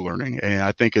 I'm still learning, and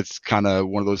I think it's kind of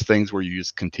one of those things where you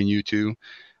just continue to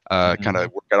kind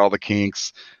of work out all the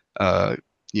kinks, kind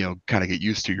of get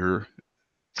used to your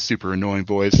super annoying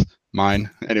voice, mine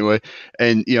anyway,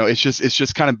 and it's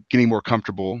just kind of getting more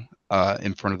comfortable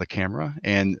in front of the camera,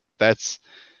 and that's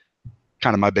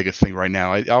kind of my biggest thing right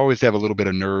now. I always have a little bit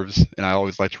of nerves, and I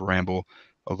always like to ramble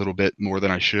a little bit more than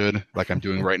I should, like I'm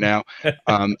doing right now.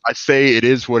 I say it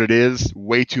is what it is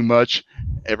way too much.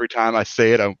 Every time I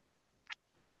say it, I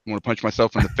want to punch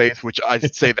myself in the face, which I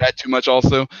say that too much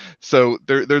also. So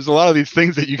there's a lot of these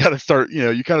things that you got to start,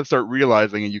 you kind of start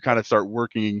realizing, and you kind of start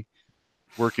working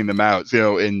them out,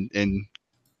 and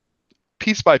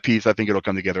piece by piece, I think it'll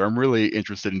come together. I'm really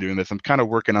interested in doing this. I'm kind of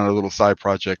working on a little side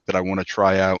project that I want to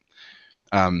try out.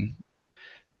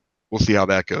 We'll see how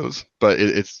that goes, but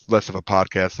it's less of a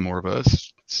podcast and more of a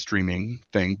streaming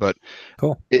thing. But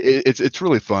cool. It's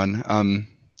really fun.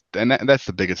 And that's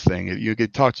the biggest thing. You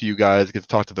get to talk to you guys, get to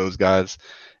talk to those guys,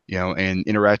 and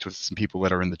interact with some people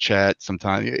that are in the chat.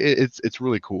 Sometimes it's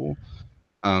really cool.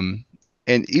 And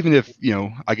even if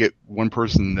I get one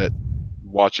person that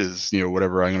watches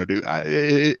whatever I'm going to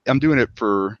do, I'm doing it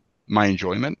for my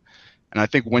enjoyment. And I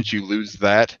think once you lose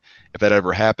that, if that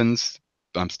ever happens,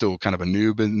 I'm still kind of a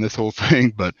noob in this whole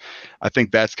thing, but I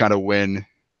think that's kind of when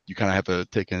you kind of have to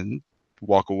take and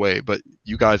walk away. But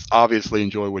you guys obviously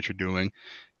enjoy what you're doing,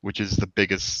 which is the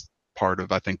biggest part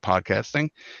of, I think, podcasting,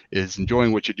 is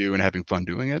enjoying what you do and having fun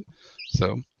doing it.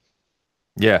 So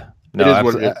yeah, no,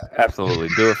 absolutely.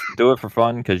 Do it for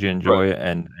fun because you enjoy it,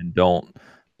 and don't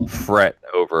fret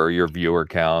over your viewer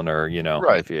count, or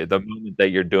right. The moment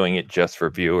that you're doing it just for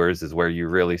viewers is where you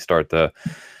really start to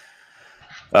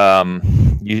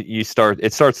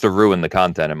it starts to ruin the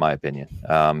content, in my opinion.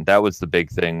 That was the big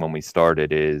thing when we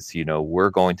started, is we're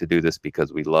going to do this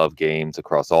because we love games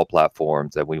across all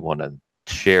platforms, and we want to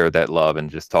share that love and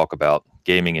just talk about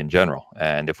gaming in general.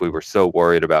 And if we were so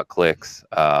worried about clicks,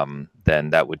 then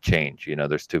that would change.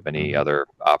 There's too many other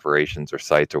operations or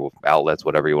sites or outlets,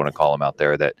 whatever you want to call them, out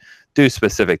there that do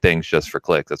specific things just for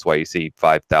clicks. That's why you see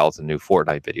 5,000 new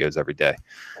Fortnite videos every day.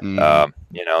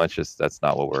 It's just, that's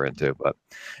not what we're into. But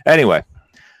anyway,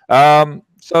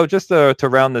 so just to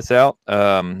round this out,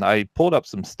 I pulled up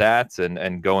some stats,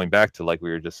 and going back to, like we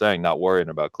were just saying, not worrying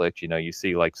about clicks. You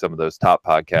see like some of those top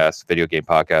podcasts, video game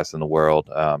podcasts in the world,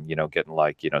 getting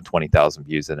like 20,000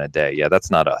 views in a day. Yeah,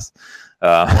 that's not us.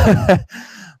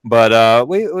 But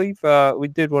we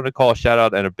did want to call a shout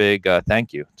out and a big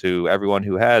thank you to everyone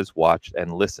who has watched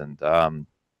and listened.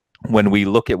 When we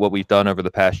look at what we've done over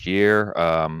the past year,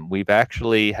 we've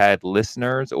actually had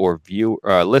listeners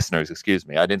listeners, excuse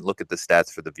me. I didn't look at the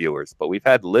stats for the viewers, but we've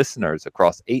had listeners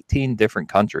across 18 different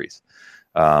countries,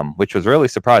 which was really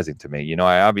surprising to me.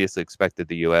 I obviously expected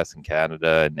the US and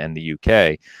Canada and the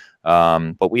UK,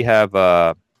 but we have,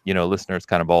 listeners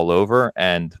kind of all over.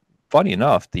 And funny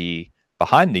enough,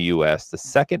 behind the US, the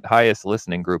second highest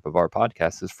listening group of our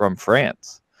podcast is from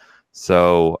France.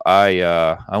 So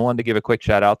I wanted to give a quick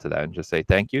shout out to that and just say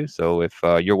thank you. So if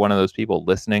you're one of those people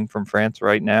listening from France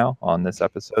right now on this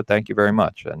episode, thank you very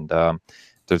much. And if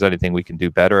there's anything we can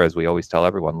do better, as we always tell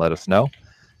everyone, let us know.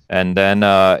 And then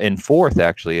in fourth,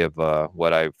 actually, of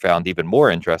what I found even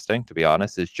more interesting, to be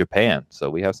honest, is Japan. So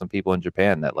we have some people in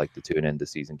Japan that like to tune into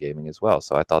Season Gaming as well.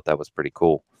 So I thought that was pretty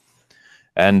cool.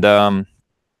 And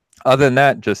other than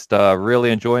that, just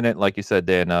really enjoying it. Like you said,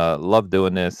 Dan, love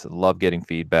doing this, love getting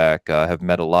feedback. Have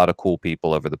met a lot of cool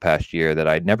people over the past year that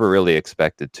I never really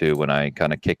expected to when I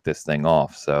kind of kicked this thing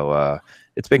off. So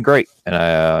it's been great. And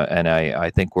I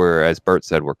think we're, as Bert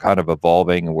said, we're kind of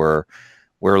evolving. We're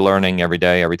learning every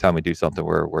day. Every time we do something,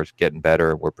 we're getting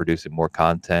better. We're producing more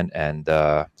content, and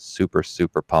super,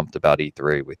 super pumped about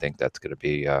E3. We think that's going to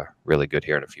be really good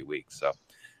here in a few weeks. So,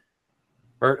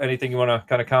 Bert, anything you want to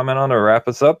kind of comment on or wrap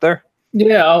us up there?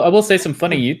 Yeah, I will say some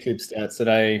funny YouTube stats that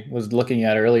I was looking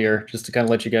at earlier, just to kind of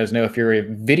let you guys know if you're a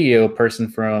video person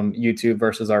from YouTube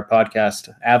versus our podcast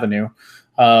avenue.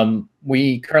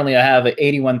 We currently have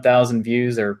 81,000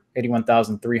 views, or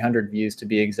 81,300 views to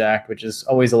be exact, which is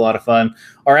always a lot of fun.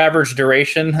 Our average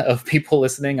duration of people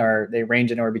listening they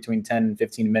range anywhere between 10 and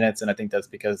 15 minutes, and I think that's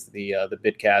because the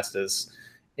vidcast is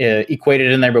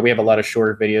equated in there, but we have a lot of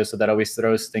shorter videos, so that always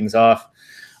throws things off.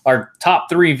 Our top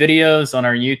 3 videos on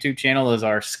our YouTube channel is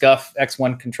our SCUF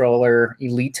X1 controller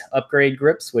Elite upgrade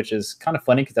grips, which is kind of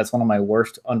funny because that's one of my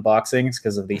worst unboxings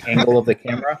because of the angle of the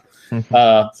camera.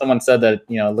 Someone said that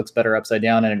it looks better upside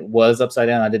down, and it was upside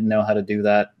down. I didn't know how to do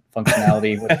that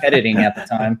functionality with editing at the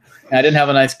time, and I didn't have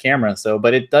a nice camera. So,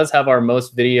 but it does have our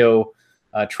most video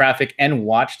traffic and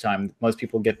watch time. Most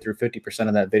people get through 50%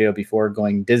 of that video before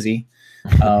going dizzy.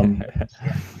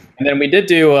 And then we did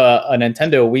do a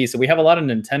Nintendo Wii. So we have a lot of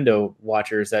Nintendo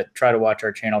watchers that try to watch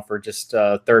our channel for just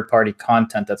third-party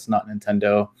content that's not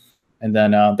Nintendo. And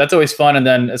then that's always fun. And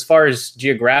then as far as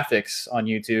geographics on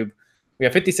YouTube, we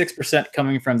have 56%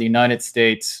 coming from the United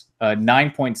States,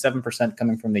 9.7%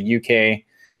 coming from the UK,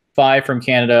 5% from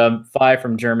Canada, 5%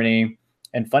 from Germany,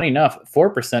 and funny enough,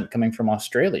 4% coming from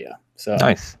Australia. So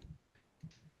nice.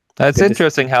 That's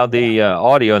interesting how the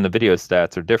audio and the video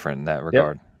stats are different in that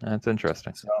regard. Yep. That's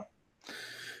interesting. So,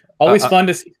 always fun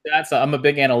to see stats. I'm a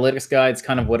big analytics guy. It's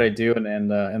kind of what I do in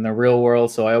the real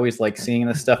world. So I always like seeing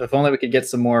this stuff. If only we could get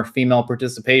some more female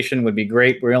participation, would be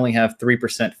great. We only have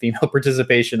 3% female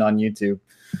participation on YouTube.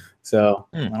 So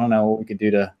I don't know what we could do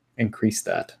to increase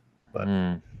that. But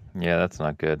yeah, that's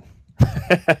not good.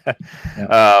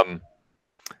 Yeah.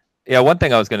 Yeah, one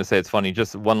thing I was going to say, it's funny,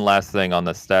 just one last thing on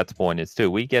the stats point is,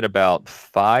 too, we get about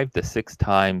 5 to 6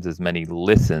 times as many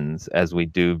listens as we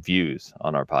do views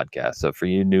on our podcast. So for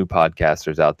you new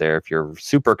podcasters out there, if you're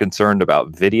super concerned about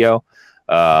video,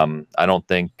 I don't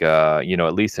think,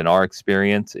 at least in our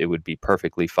experience, it would be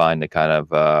perfectly fine to kind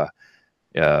of,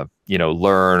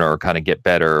 learn or kind of get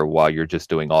better while you're just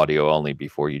doing audio only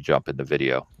before you jump into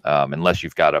video, unless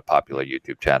you've got a popular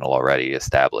YouTube channel already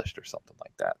established or something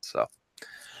like that. So.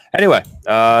 Anyway,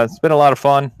 it's been a lot of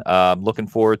fun. Looking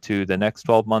forward to the next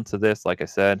 12 months of this, like I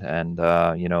said, and,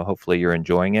 hopefully you're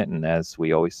enjoying it. And as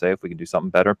we always say, if we can do something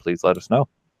better, please let us know.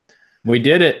 We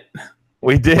did it.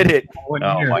 We did it. Oh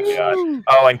my God.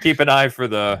 Oh, and keep an eye for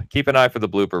the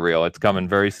blooper reel. It's coming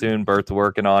very soon. Bert's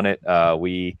working on it.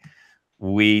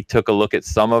 We took a look at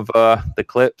some of the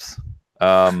clips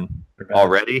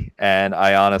already, and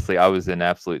I was in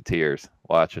absolute tears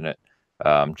watching it.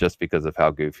 Just because of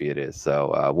how goofy it is.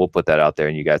 So we'll put that out there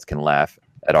and you guys can laugh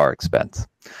at our expense.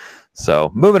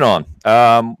 So moving on.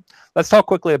 Let's talk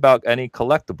quickly about any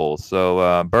collectibles.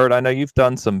 So Bert, I know you've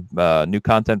done some new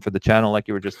content for the channel, like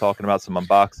you were just talking about, some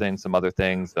unboxing, some other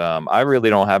things. I really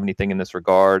don't have anything in this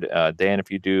regard. Dan, if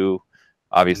you do,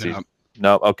 obviously...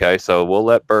 No, okay. So we'll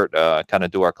let Bert kind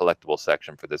of do our collectible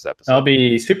section for this episode. I'll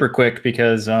be super quick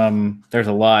because there's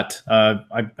a lot.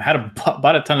 I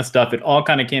bought a ton of stuff. It all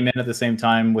kind of came in at the same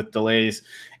time with delays.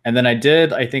 And then I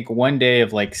did, I think, one day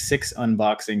of like 6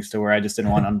 unboxings to where I just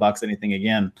didn't want to unbox anything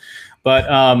again. But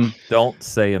don't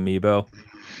say Amiibo.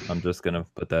 I'm just going to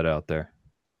put that out there.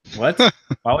 What?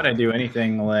 Why would I do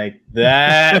anything like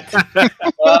that?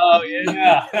 Oh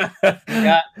yeah, I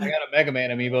got a Mega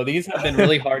Man amiibo. These have been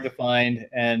really hard to find,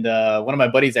 and one of my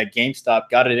buddies at GameStop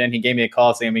got it in. He gave me a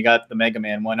call saying we got the Mega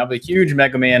Man one. I'm a huge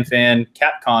Mega Man fan.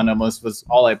 Capcom almost was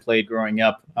all I played growing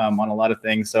up on a lot of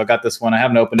things. So I got this one. I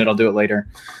haven't opened it. I'll do it later.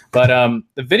 But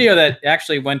the video that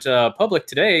actually went public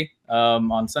today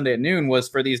on Sunday at noon was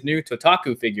for these new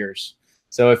Totaku figures.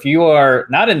 So if you are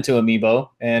not into Amiibo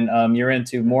and you're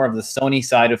into more of the Sony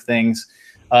side of things,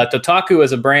 Totaku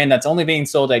is a brand that's only being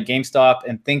sold at GameStop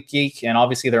and ThinkGeek and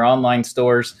obviously their online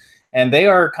stores. And they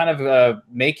are kind of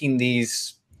making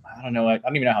these, I don't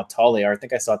even know how tall they are. I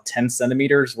think I saw 10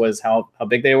 centimeters was how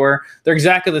big they were. They're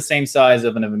exactly the same size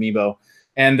of an Amiibo.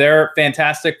 And they're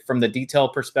fantastic from the detail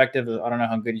perspective. I don't know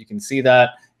how good you can see that.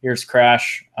 Here's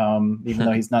Crash, even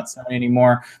though he's not Sony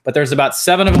anymore. But there's about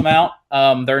 7 of them out.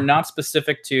 They're not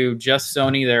specific to just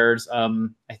Sony. There's,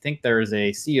 I think there's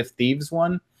a Sea of Thieves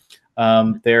one.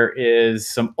 There is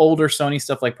some older Sony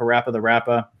stuff like Parappa the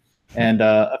Rappa and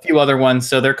a few other ones.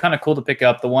 So they're kind of cool to pick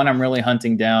up. The one I'm really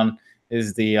hunting down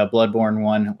is the Bloodborne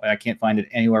one. I can't find it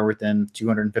anywhere within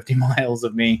 250 miles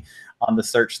of me on the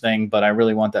search thing, but I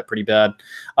really want that pretty bad.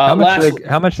 How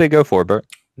much they go for, Bert?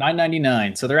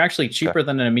 $9.99. So they're actually cheaper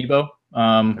than an Amiibo.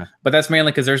 But that's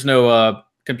mainly because there's no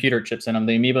computer chips in them.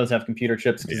 The Amiibos have computer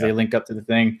chips because they link up to the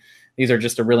thing. These are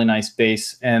just a really nice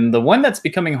base. And the one that's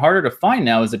becoming harder to find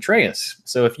now is Atreus.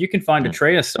 So if you can find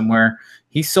Atreus somewhere,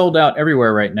 he's sold out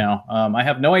everywhere right now. I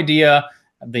have no idea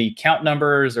the count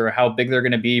numbers or how big they're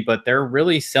going to be, but they're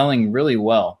really selling really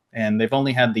well. And they've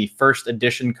only had the first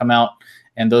edition come out,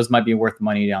 and those might be worth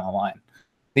money down the line.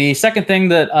 The second thing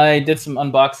that I did some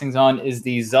unboxings on is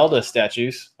the Zelda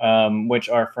statues, which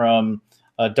are from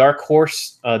Dark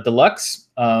Horse Deluxe.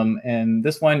 And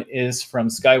this one is from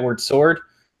Skyward Sword.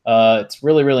 It's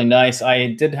really, really nice.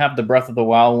 I did have the Breath of the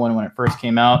Wild one when it first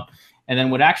came out. And then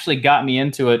what actually got me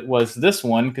into it was this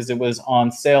one, because it was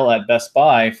on sale at Best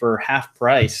Buy for half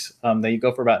price. They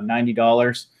go for about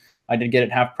 $90. I did get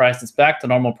it half price. It's back to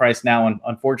normal price now,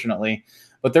 unfortunately.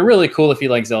 But they're really cool if you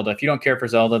like Zelda. If you don't care for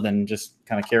Zelda, then just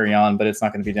kind of carry on, but it's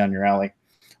not going to be down your alley.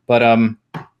 But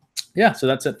yeah, so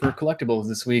that's it for collectibles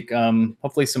this week.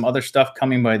 Hopefully some other stuff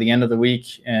coming by the end of the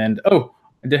week. And I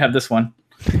did have this one.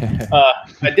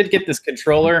 I did get this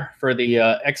controller for the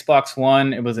Xbox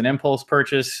One. It was an impulse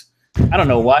purchase. I don't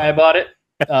know why I bought it.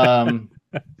 I'm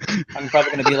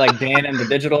probably going to be like Dan in the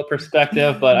digital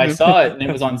perspective, but I saw it and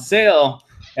it was on sale.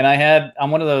 And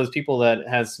I'm one of those people that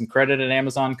has some credit at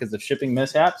Amazon because of shipping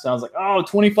mishaps. So I was like, oh,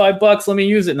 $25, let me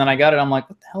use it. And then I got it. I'm like,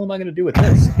 what the hell am I going to do with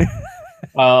this?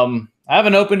 I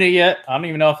haven't opened it yet. I don't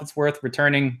even know if it's worth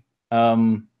returning. I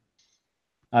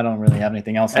don't really have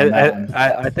anything else on that one.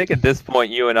 I think at this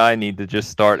point, you and I need to just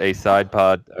start a side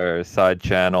pod or a side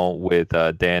channel with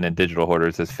Dan and Digital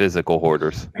Hoarders as physical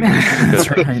hoarders. That's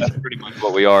pretty much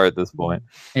what we are at this point.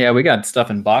 Yeah, we got stuff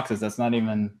in boxes that's not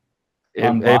even.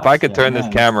 If I could turn this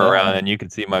camera around and you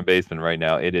could see my basement right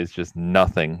now, it is just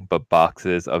nothing but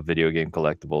boxes of video game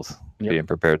collectibles being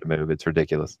prepared to move. It's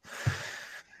ridiculous.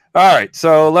 All right,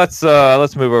 so let's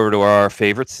move over to our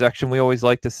favorite section we always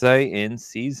like to say, in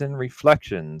season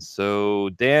reflections. So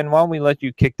Dan, why don't we let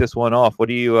you kick this one off?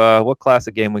 What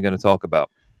classic game are we going to talk about?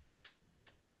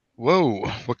 Whoa,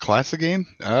 what classic game?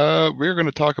 We're going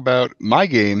to talk about my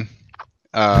game.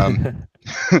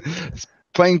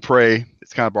 Playing Prey.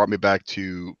 It's kind of brought me back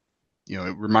to,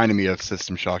 it reminded me of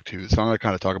System Shock 2. So I'm going to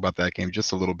kind of talk about that game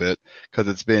just a little bit because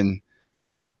it's been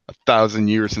 1,000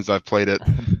 years since I've played it.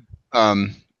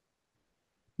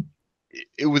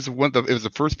 It was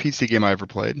the first PC game I ever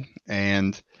played,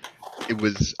 and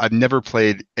I've never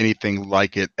played anything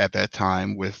like it at that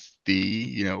time with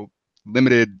the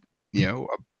limited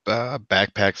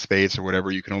backpack space or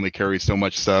whatever. You can only carry so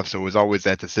much stuff, so it was always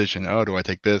that decision. Oh, do I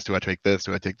take this? Do I take this?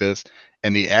 Do I take this?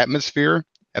 And the atmosphere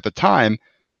at the time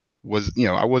was,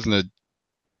 I wasn't a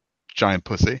giant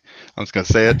pussy. I'm just gonna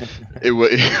say it. It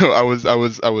was. I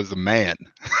was a man.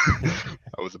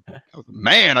 I was a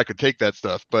man. I could take that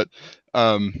stuff, but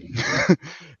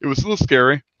it was a little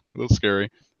scary.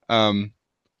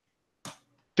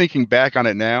 Thinking back on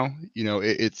it now,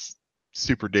 it's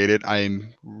super dated.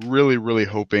 I'm really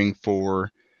hoping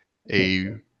for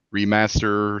a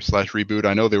remaster / reboot.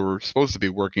 I know they were supposed to be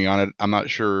working on it. I'm not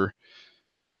sure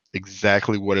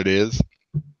exactly what it is,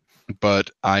 but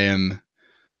I am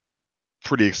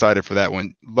pretty excited for that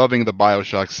one. Loving the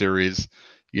BioShock series,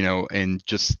 and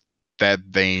just that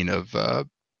vein of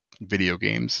video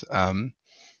games.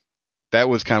 That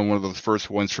was kind of one of those first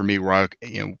ones for me where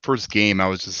first game I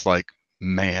was just like,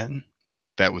 man,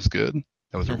 that was good.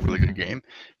 That was a really good game.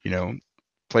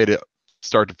 Played it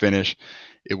start to finish.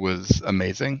 It was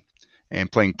amazing.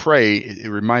 And playing Prey, it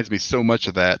reminds me so much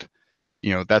of that.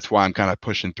 That's why I'm kind of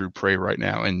pushing through Prey right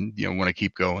now and want to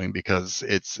keep going because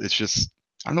it's just,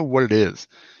 I don't know what it is.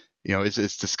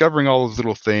 It's discovering all those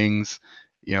little things,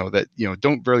 that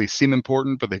don't really seem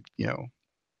important, but they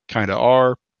kind of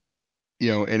are.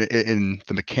 In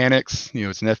the mechanics,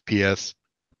 it's an FPS.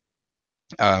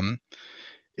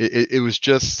 It's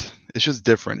just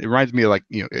different. It reminds me of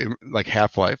like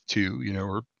Half-Life 2,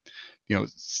 or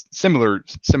similar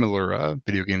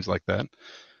video games like that.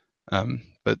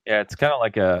 But yeah, it's kind of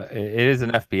like it is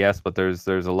an FPS, but there's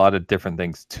a lot of different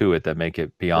things to it that make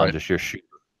it beyond just your shooter.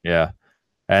 Yeah.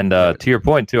 And to your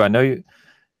point too, I know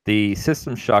the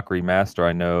System Shock remaster,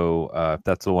 I know if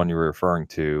that's the one you were referring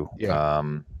to,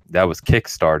 that was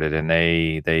kickstarted and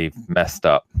they messed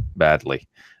up badly.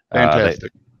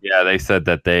 Fantastic. They said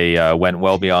that they went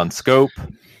well beyond scope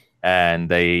and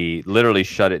they literally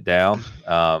shut it down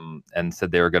and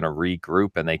said they were going to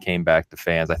regroup, and they came back to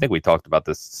fans. I think we talked about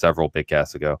this several big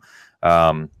casts ago.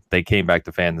 They came back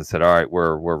to fans and said, all right,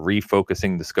 we're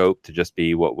refocusing the scope to just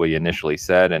be what we initially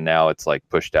said, and now it's like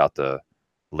pushed out to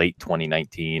late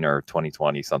 2019 or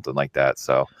 2020, something like that.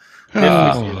 So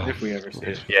if we ever see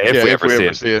it. If we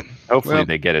ever see it. Hopefully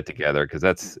they get it together,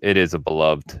 because it is a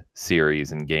beloved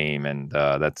series and game, and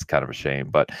that's kind of a shame.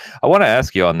 But I want to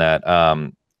ask you on that.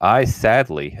 I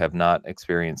sadly have not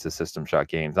experienced the System Shock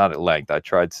games, not at length. I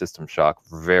tried System Shock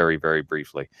very, very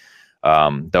briefly.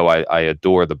 Though I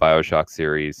adore the BioShock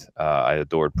series. I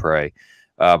adored Prey.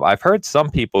 I've heard some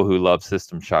people who love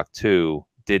System Shock 2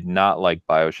 did not like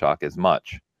BioShock as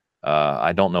much.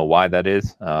 I don't know why that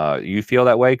is. You feel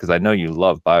that way? Because I know you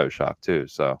love BioShock too.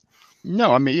 So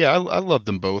no, I mean, I love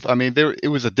them both. I mean, it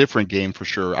was a different game for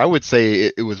sure. I would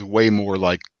say it was way more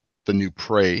like the new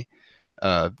Prey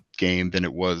game than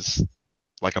it was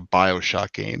like a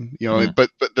BioShock game. But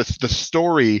the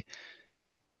story,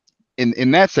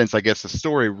 in that sense, I guess the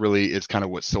story really is kind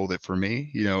of what sold it for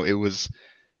me. It was,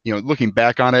 looking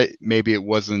back on it, maybe it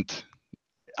wasn't.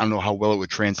 I don't know how well it would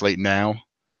translate now.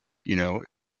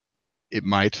 It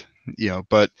might.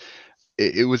 But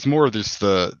it was more of just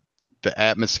the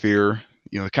atmosphere.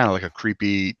 kind of like a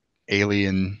creepy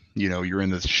alien. You're in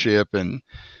this ship and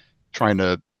trying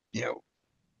to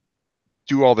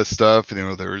do all this stuff.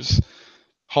 There's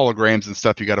holograms and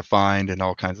stuff you got to find and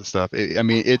all kinds of stuff.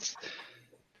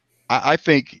 I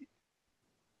think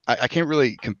I can't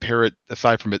really compare it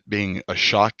aside from it being a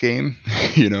shock game,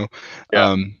 Yeah.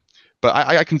 But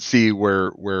I can see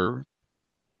where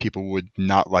people would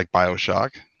not like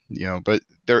BioShock, but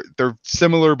they're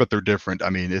similar, but they're different.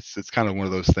 It's kind of one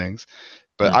of those things.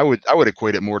 But I would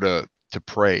equate it more to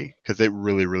Prey, because it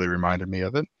really, really reminded me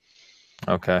of it.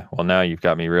 Okay. Well, now you've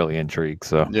got me really intrigued.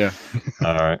 So yeah.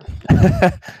 All right.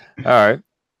 All right.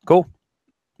 Cool.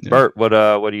 Yeah. Bert,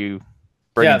 what do you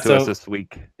bring to us this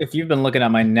week? If you've been looking at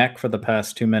my neck for the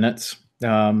past 2 minutes,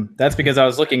 that's because I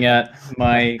was looking at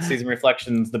my season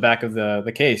reflections, the back of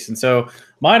the case. And so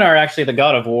mine are actually the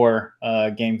God of War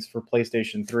games for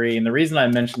PlayStation 3. And the reason I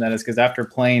mentioned that is because after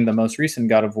playing the most recent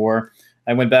God of War,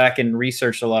 I went back and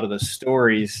researched a lot of the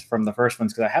stories from the first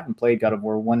ones, because I haven't played God of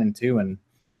War 1 and 2 in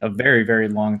a very, very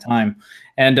long time.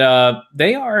 And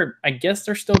they are, I guess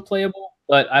they're still playable,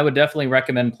 but I would definitely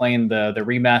recommend playing the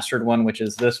remastered one, which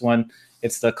is this one.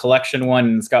 It's the collection one,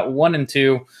 and it's got 1 and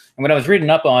 2. And what I was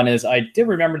reading up on is I did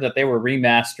remember that they were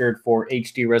remastered for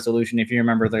HD resolution. If you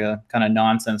remember the kind of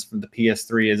nonsense from the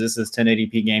PS3 is this is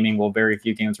 1080p gaming. Well, very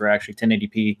few games were actually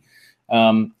 1080p.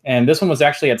 And this one was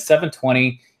actually at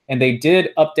 720. And they did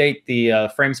update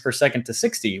the frames per second to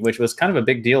 60, which was kind of a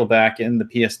big deal back in the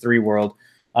PS3 world.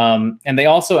 And they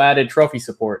also added trophy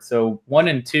support. So 1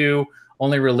 and 2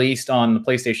 only released on the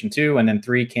PlayStation 2, and then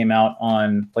 3 came out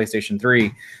on PlayStation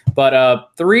 3.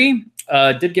 But 3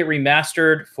 did get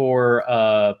remastered for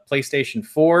PlayStation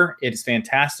 4. It's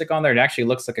fantastic on there. It actually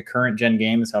looks like a current gen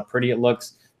game, is how pretty it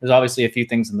looks. There's obviously a few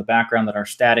things in the background that are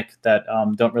static that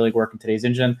don't really work in today's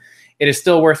engine. It is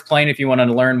still worth playing if you want to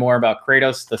learn more about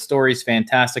Kratos. The story's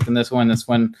fantastic in this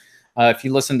one. If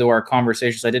you listen to our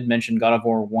conversations, I did mention God of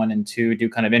War 1 and 2 do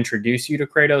kind of introduce you to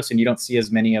Kratos, and you don't see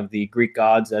as many of the Greek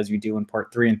gods as you do in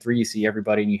part 3. And 3, you see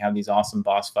everybody, and you have these awesome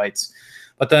boss fights.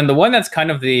 But then the one that's kind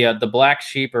of the black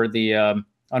sheep, or the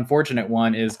unfortunate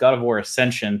one, is God of War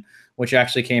Ascension, which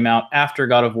actually came out after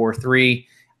God of War 3.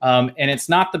 And it's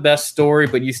not the best story,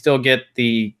 but you still get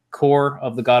the core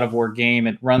of the God of War game.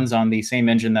 It runs on the same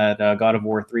engine that God of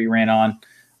War 3 ran on.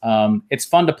 It's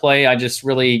fun to play.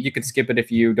 You could skip it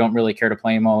if you don't really care to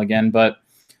play them all again. But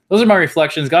those are my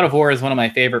reflections. God of War is one of my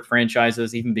favorite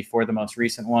franchises, even before the most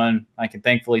recent one. I can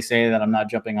thankfully say that I'm not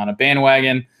jumping on a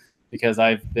bandwagon, because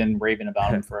I've been raving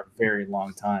about him for a very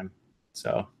long time.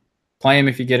 So play him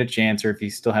if you get a chance, or if you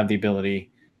still have the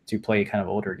ability to play kind of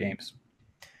older games.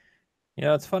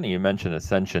 Yeah, it's funny you mentioned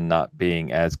Ascension not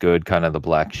being as good, kind of the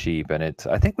black sheep, and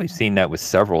I think we've seen that with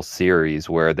several series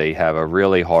where they have a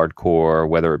really hardcore,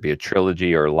 whether it be a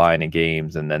trilogy or a line of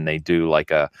games, and then they do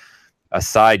like a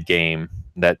side game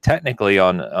that technically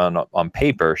on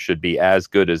paper should be as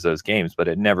good as those games, but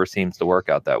it never seems to work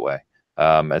out that way.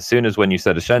 As soon as when you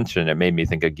said Ascension, it made me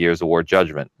think of Gears of War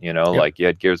Judgment. Yep. Like you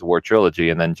had Gears of War Trilogy,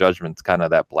 and then Judgment's kind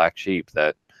of that black sheep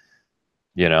that,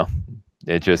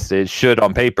 it should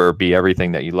on paper be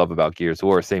everything that you love about Gears of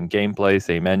War. Same gameplay,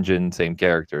 same engine, same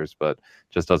characters, but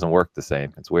just doesn't work the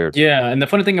same. It's weird. Yeah, and the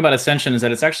funny thing about Ascension is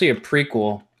that it's actually a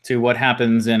prequel to what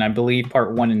happens in, I believe,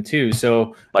 part 1 and 2.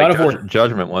 So like God of War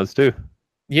Judgment was too.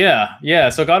 Yeah.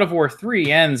 So God of War 3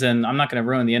 ends, and I'm not going to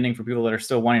ruin the ending for people that are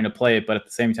still wanting to play it, but at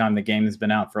the same time, the game has been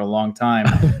out for a long time.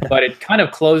 But it kind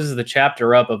of closes the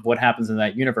chapter up of what happens in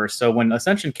that universe. So when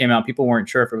Ascension came out, people weren't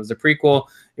sure if it was a prequel.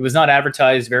 It was not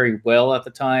advertised very well at the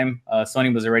time.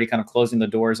 Sony was already kind of closing the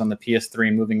doors on the PS3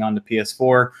 and moving on to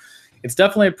PS4. It's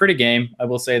definitely a pretty game. I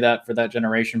will say that for that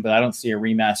generation, but I don't see a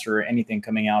remaster or anything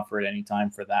coming out for it anytime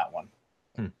for that one.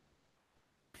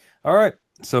 All right.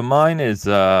 So mine is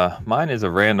a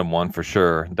random one for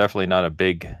sure. Definitely not a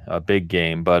big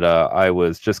game, but I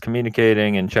was just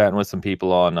communicating and chatting with some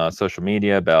people on social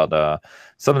media about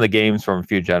some of the games from a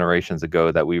few generations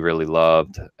ago that we really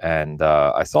loved, and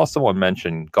I saw someone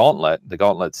mention Gauntlet, the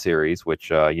Gauntlet series, which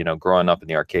growing up in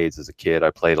the arcades as a kid, I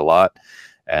played a lot,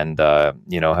 and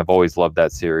have always loved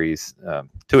that series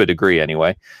to a degree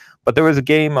anyway. But there was a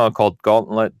game called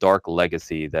Gauntlet Dark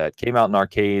Legacy that came out in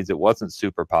arcades. It wasn't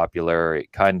super popular.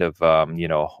 It kind of,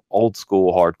 old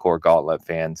school hardcore Gauntlet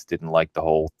fans didn't like the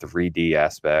whole 3D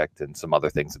aspect and some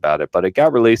other things about it. But it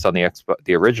got released on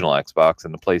the original Xbox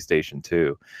and the PlayStation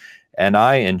 2. And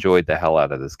I enjoyed the hell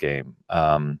out of this game.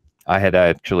 I had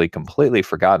actually completely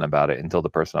forgotten about it until the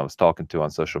person I was talking to on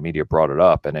social media brought it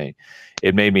up, and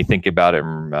it made me think about it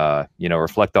and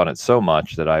reflect on it so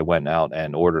much that I went out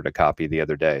and ordered a copy the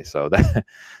other day. So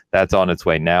that's on its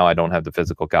way now. I don't have the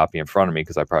physical copy in front of me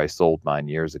because I probably sold mine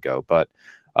years ago, but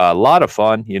a lot of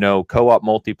fun, co-op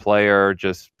multiplayer,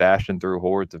 just bashing through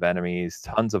hordes of enemies,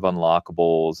 tons of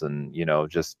unlockables, and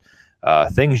just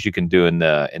things you can do in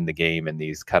the game in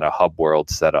these kind of hub world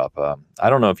setup. I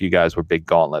don't know if you guys were big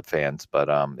Gauntlet fans, but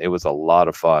it was a lot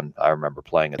of fun. I remember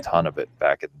playing a ton of it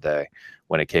back in the day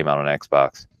when it came out on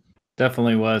Xbox.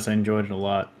 Definitely was. I enjoyed it a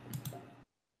lot.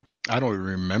 I don't even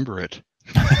remember it.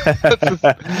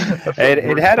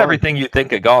 It had everything you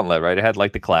think a Gauntlet, right? It had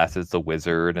like the classes, the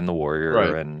wizard and the warrior,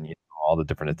 right, and all the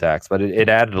different attacks, but it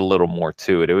added a little more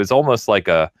to it. It was almost like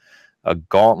a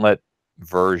Gauntlet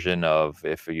version of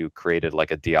if you created like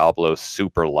a Diablo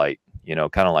super light,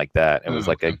 kind of like that. It was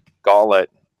like a Gauntlet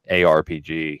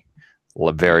ARPG,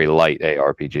 very light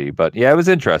ARPG. But yeah, it was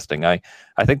interesting. I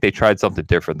think they tried something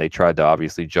different. They tried to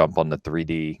obviously jump on the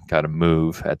 3D kind of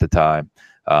move at the time.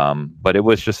 But it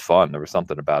was just fun. There was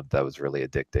something about it that was really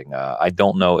addicting. I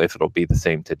don't know if it'll be the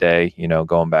same today,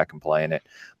 going back and playing it,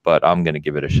 but I'm going to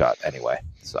give it a shot anyway.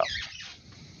 So.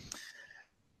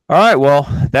 All right, well,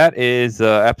 that is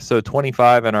episode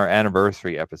 25 and our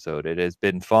anniversary episode. It has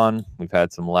been fun. We've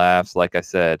had some laughs. Like I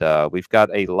said, we've got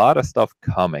a lot of stuff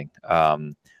coming.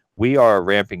 We are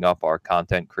ramping up our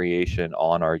content creation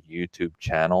on our YouTube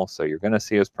channel, so you're going to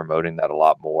see us promoting that a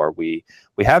lot more. We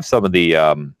have some of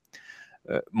the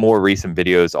more recent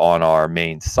videos on our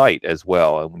main site as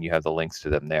well, and when you have the links to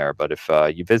them there. But if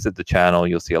you visit the channel,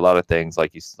 you'll see a lot of things.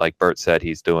 Like Bert said,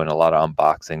 he's doing a lot of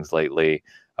unboxings lately.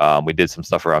 We did some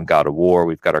stuff around God of War.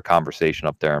 We've got our conversation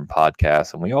up there in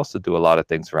podcasts, and we also do a lot of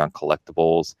things around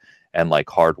collectibles and like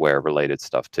hardware related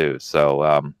stuff too. So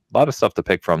a lot of stuff to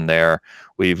pick from there.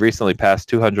 We've recently passed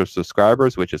 200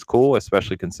 subscribers, which is cool,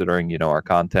 especially considering, our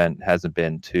content hasn't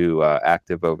been too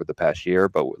active over the past year.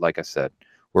 But like I said,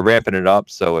 we're ramping it up.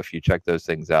 So if you check those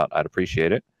things out, I'd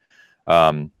appreciate it.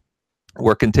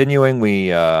 We're continuing.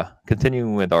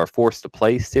 Continuing with our Forced to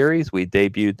Play series. We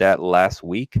debuted that last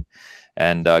week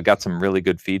and got some really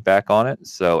good feedback on it.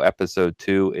 So episode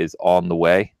 2 is on the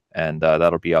way, and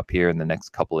that'll be up here in the next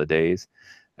couple of days.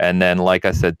 And then, like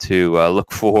I said, too,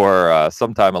 look for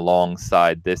sometime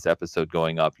alongside this episode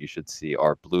going up, you should see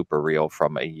our blooper reel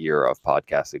from a year of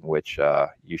podcasting, which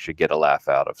you should get a laugh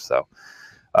out of. So,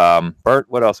 Bert,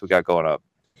 what else we got going up?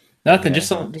 Nothing,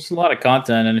 just a lot of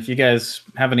content. And if you guys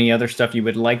have any other stuff you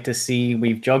would like to see,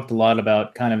 we've joked a lot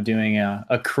about kind of doing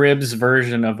a cribs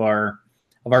version of our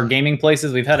gaming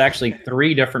places. We've had actually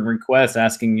 3 different requests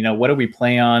asking, what do we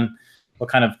play on? What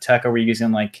kind of tech are we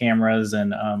using, like cameras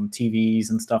and TVs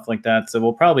and stuff like that? So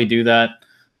we'll probably do that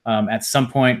at some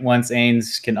point once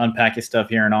Ains can unpack his stuff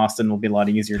here in Austin. It'll be a lot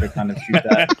easier to kind of shoot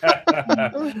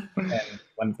that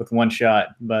with one shot.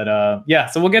 But yeah,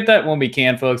 so we'll get that when we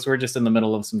can, folks. We're just in the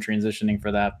middle of some transitioning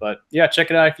for that. But yeah, check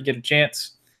it out if you get a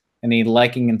chance. Any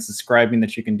liking and subscribing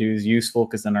that you can do is useful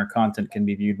because then our content can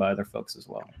be viewed by other folks as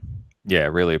well. Yeah,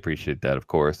 really appreciate that, of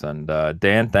course. And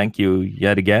Dan, thank you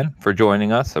yet again for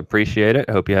joining us. Appreciate it.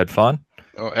 I hope you had fun.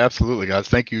 Oh, absolutely, guys.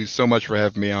 Thank you so much for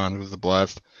having me on. It was a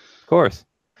blast. Of course.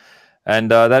 And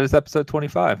that is episode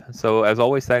 25. So as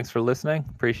always, thanks for listening.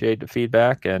 Appreciate the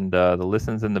feedback and the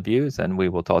listens and the views, and we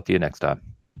will talk to you next time.